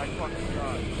 Oh my fucking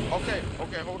god. Okay,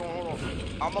 okay, hold on.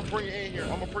 I'm gonna bring it in here.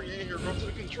 Go to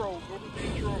the control. Go to the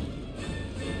control.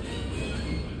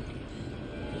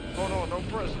 Hold on, don't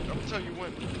press it. I'm gonna tell you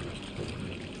when.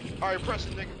 Alright, press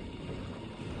it, nigga.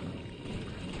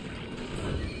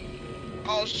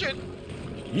 Oh shit!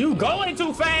 You going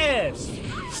too fast!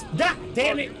 God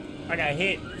damn it! I got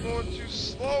hit. You're going too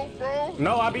slow, bro.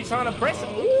 No, I be trying to press it.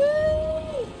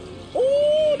 Ooh!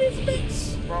 Ooh, this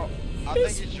bitch! Bro, I think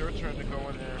it's your turn to go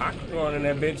in there. I'm going in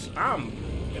that bitch.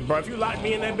 Bro, if you lock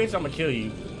me in that bitch, I'ma kill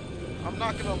you. I'm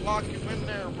not gonna lock you in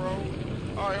there, bro.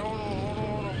 Alright, hold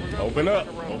on. We're gonna Open up.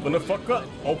 Open the fuck up.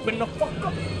 Open the fuck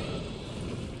up.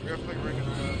 We gotta play ring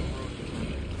around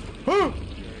the road.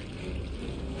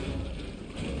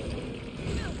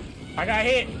 I got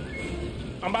hit.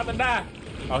 I'm about to die.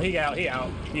 Oh, he out.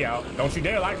 Don't you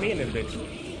dare lock me in this bitch.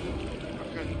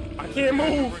 Okay. I can't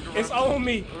move. It's on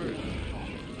me. You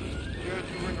gotta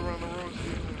do ring around the road.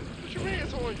 What you mean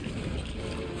it's on you?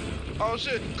 Oh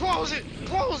shit. Close it.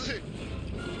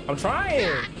 I'm trying.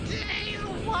 God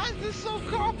damn, why is this so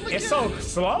complicated? It's so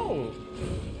slow.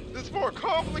 It's more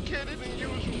complicated than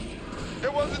usual.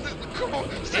 It wasn't this. Come on,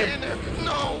 stay in there.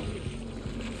 No.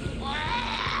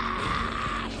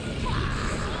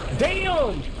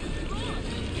 Damn.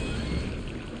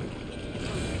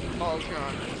 Oh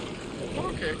god.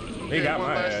 Okay. He got one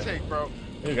my last ass. take, bro.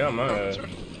 He got my ass.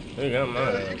 You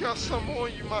got some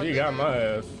on you, my You nigga. got my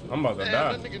ass. I'm about to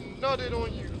die. That nigga nutted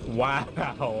on you. Wow.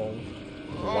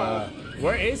 Wow.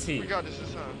 Where is he? We got this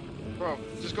time. Bro,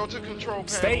 just go to the control panel.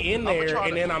 Stay in there,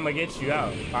 and then I'm gonna get you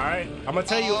out. Alright? I'm gonna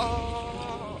tell you.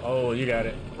 Oh, you got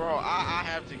it. Bro, I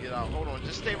have to get out. Hold on.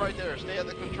 Just stay right there. Stay at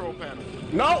the control panel.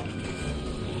 No!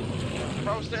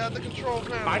 Bro, stay at the control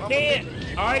panel. I can't.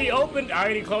 I already opened. I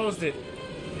already closed it.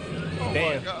 Oh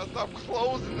damn. my god, stop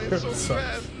closing it so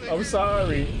fast, nigga. I'm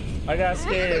sorry. I got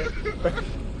scared.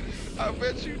 I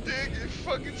bet you did get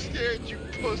fucking scared, you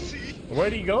pussy.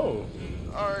 Where'd he go?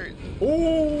 Alright.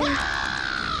 Ooh.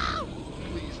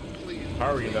 Please.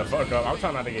 Hurry the fuck up. I'm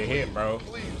trying not to get hit, bro.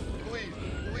 Please.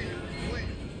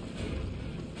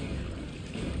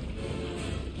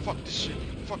 Fuck this shit.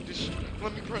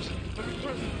 Let me press it.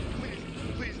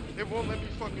 Please. It won't let me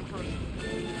fucking press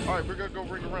it. Alright, we're gonna go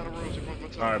ring around the rooms one more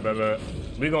time. Alright, baby.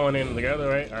 We going in together,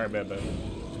 right? Alright, baby.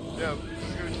 Yeah, we're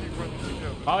just gonna keep running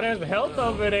together. Oh, there's health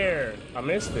over there. I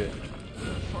missed it.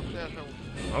 Fuck that health.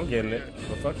 I'm getting it. What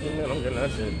the fuck you mean? I'm getting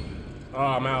that shit. Oh,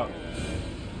 I'm out.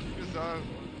 Keep his eyes.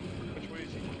 Which way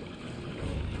is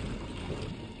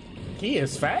he? He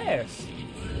is fast.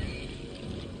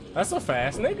 That's a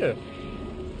fast nigga.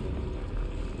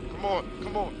 Come on.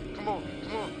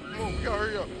 We gotta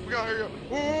hurry up.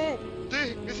 Oh,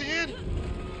 is he in?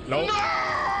 Nope. No!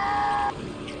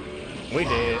 We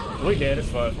dead as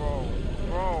fuck.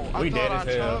 Bro, we dead as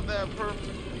hell. I that perfect.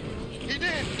 He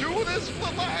didn't do this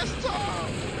for last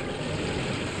time.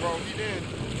 Bro, he didn't.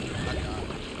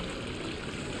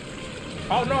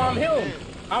 Oh no,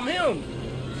 I'm him.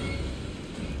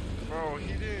 Bro,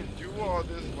 he didn't do all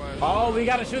this last time. Oh, we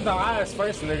gotta shoot the eyes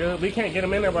first, nigga. We can't get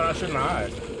him in there without shooting the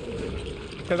eyes.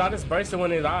 Cause I just burst him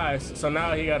in his eyes, so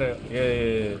now he gotta,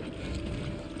 yeah.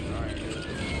 Alright,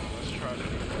 let's try to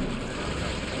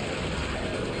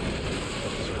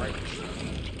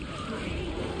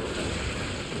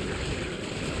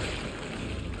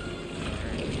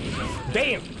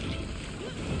Damn!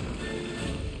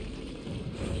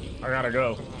 I gotta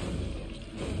go.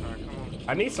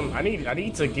 I need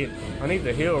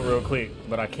to heal real quick,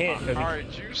 but I can't. Alright,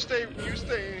 you stay in here.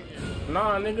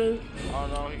 Nah, nigga. Oh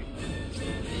no, he's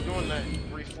doing that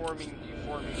refill.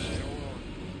 deforming shit. Hold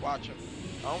on. Watch him.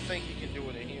 I don't think he can do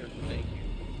it in here. Thank you.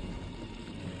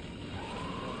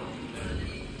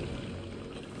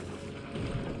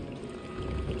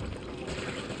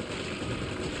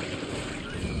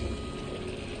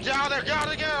 Get out of there! Get out of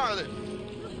there! Get out of there!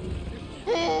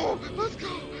 Oh, let's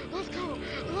go! Let's go!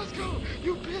 Let's go!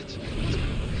 You bitch!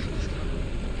 Let's go!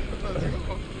 Let's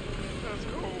go! Let's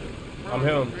go! Burn, I'm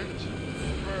him. Bitch.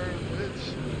 Burn, bitch.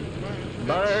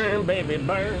 Burn, baby,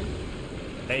 burn.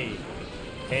 Hey.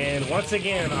 And once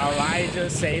again, Elijah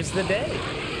saves the day.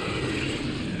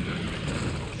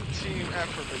 It's a team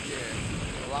effort, but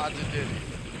yeah, Elijah did it.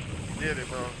 He did it,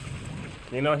 bro.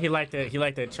 You know, he liked that. He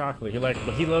liked that chocolate. But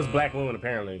he loves black women.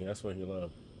 Apparently, that's what he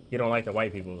loves. He don't like the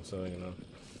white people, so you know.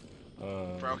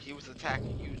 Bro, he was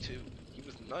attacking you too. He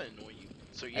was nutting on you.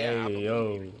 So yeah,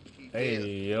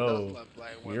 hey yo,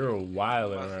 you're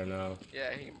wilding right now.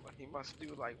 Yeah, he must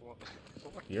do like one.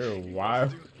 You're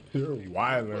wild. You're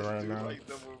wilding right now. Like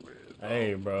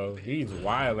hey, bro, he's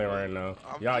wilding right now.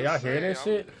 Y'all hear this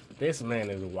shit? This man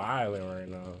is wilding right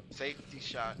now. Safety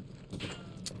shot.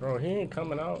 Bro, he ain't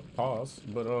coming out. Pause.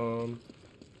 But Bro,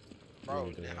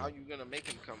 how you gonna make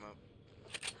him come up?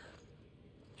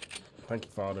 Thank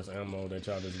you for all this ammo that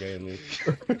y'all just gave me.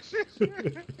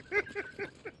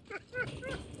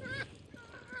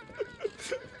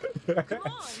 Come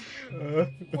on.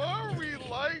 Why are we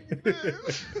like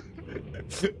this?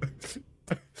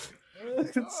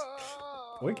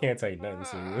 We can't take nothing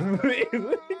seriously.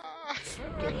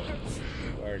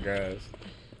 Alright, guys.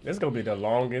 This is gonna be the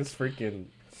longest freaking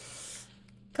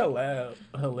collab.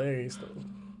 Hilarious though.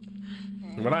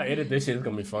 When I edit this shit, it's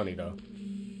gonna be funny though.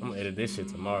 I'm gonna edit this shit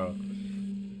tomorrow.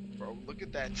 Bro, look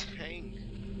at that tank.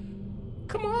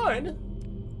 Come on.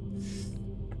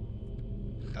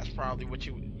 That's probably what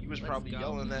you was probably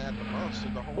yelling at the monster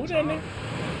the whole Who time. that nigga?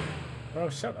 Bro,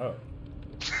 shut up.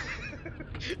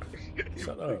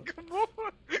 Shut up. Come on.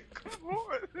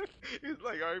 He's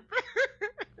like, alright.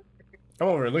 I'm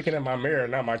over here looking at my mirror,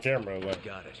 not my camera. Like,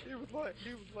 got it. He was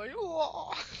like,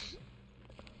 oh.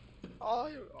 All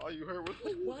you heard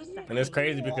was that? and it's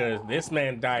crazy because this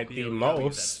man died the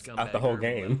most out the whole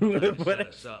game.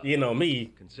 But you know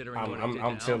me,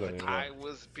 I'm chilling. You know? I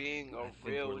was being a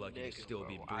real nigga. Still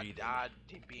be I died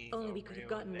to being Only we could have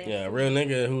gotten there. Yeah, a real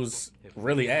nigga who's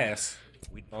really ass.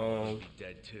 We'd probably be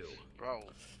dead too. Bro,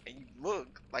 and you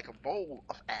look like a bowl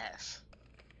of ass.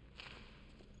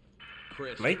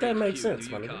 Chris, make that make sense,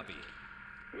 my nigga.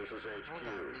 This is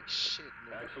HQ. Shit,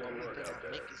 Excellent work out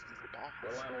there.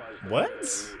 What?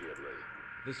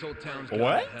 This whole town's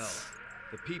what? Hell.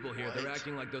 The people here, they're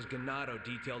acting like those Ganado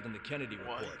detailed in the Kennedy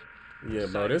report. Yeah,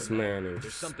 bro, this man is...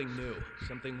 There's something new,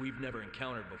 something we've never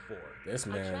encountered before. This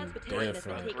man is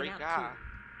different. Great guy.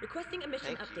 Requesting a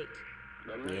mission update.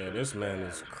 Yeah, this man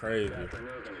is crazy. We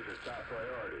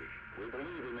believe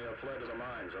he may have fled to the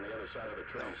mines on the other side of the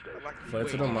train station. Fled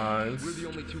to the mines. We're the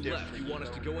only two left. You want us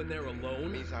to go in there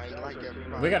alone?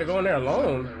 We gotta go in there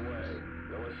alone.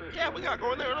 Yeah, we gotta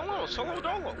go in there alone. Solo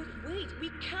dolo. But wait,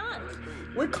 we can't.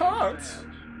 We can't.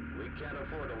 We can't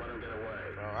afford to let him get away.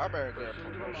 Bro, I better get a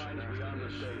promotion. Beyond the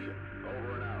station.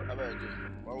 Over and out. I better get a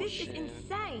promotion. This is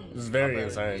insane. This is very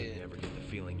insane. Never get the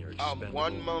feeling you're expendable.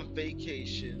 1 month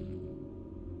vacation.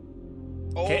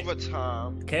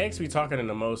 Overtime. KX be talking in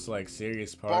the most like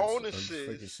serious parts. Bonuses.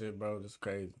 Freaking shit, bro. This is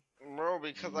crazy. Bro,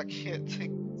 because I can't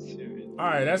take it serious.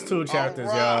 Alright, that's 2 chapters,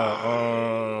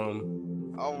 y'all.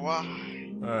 Alright.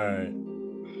 Alright.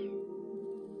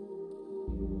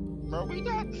 Bro, we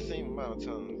died the same amount of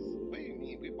times. What do you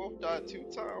mean? We both died 2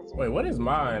 times. Wait, what is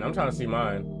mine? I'm trying to see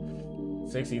mine.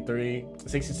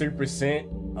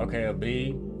 63%. Okay, a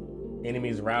B.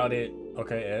 Enemies routed.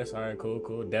 Okay, S. Alright,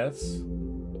 cool. Deaths.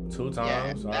 2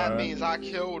 times. Yeah, that means I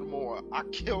killed more. I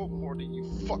killed more than you,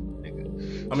 fuck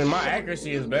nigga. I mean, my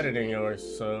accuracy is better than yours,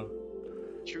 so.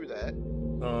 True that.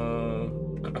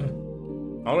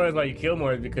 Only reason why you kill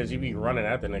more is because you be running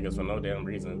after niggas for no damn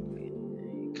reason.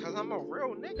 Cause I'm a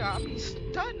real nigga. I be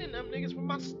stunning them niggas with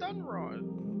my stun rod.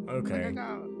 Okay. Like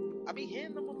I be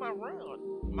hitting them with my rod.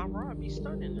 My rod be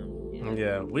stunning them.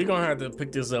 Yeah, we gonna have to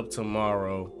pick this up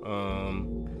tomorrow.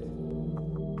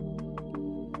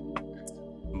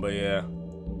 But yeah.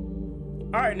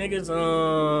 Alright, niggas.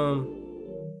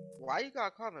 Why you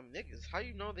gotta call them niggas? How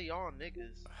you know they all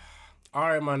niggas?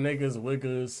 Alright, my niggas,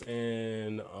 Wiggers,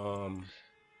 and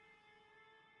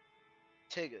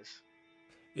Tiggers.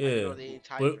 Yeah.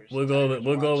 We'll go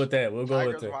with that. We'll go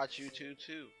with that. Watch you too.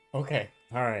 Okay.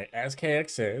 Alright. As KX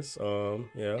says,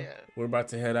 yeah, we're about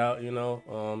to head out, you know.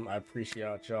 I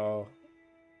appreciate y'all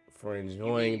for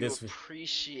enjoying this.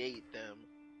 Appreciate them.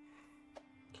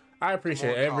 I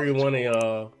appreciate every one of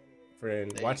y'all for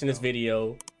watching this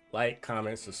video. Like,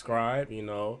 comment, subscribe. You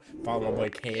know, follow my boy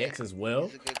KX as well.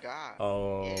 He's a good guy.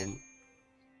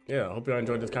 Yeah, I hope y'all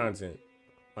enjoyed this content.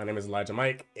 My name is Elijah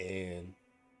Mike, and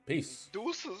peace.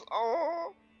 Deuces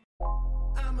all.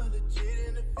 I'm a legit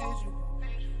individual.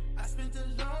 I spent a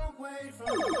long way from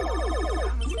you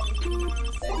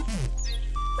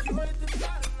at the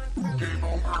bottom. Game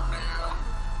over now.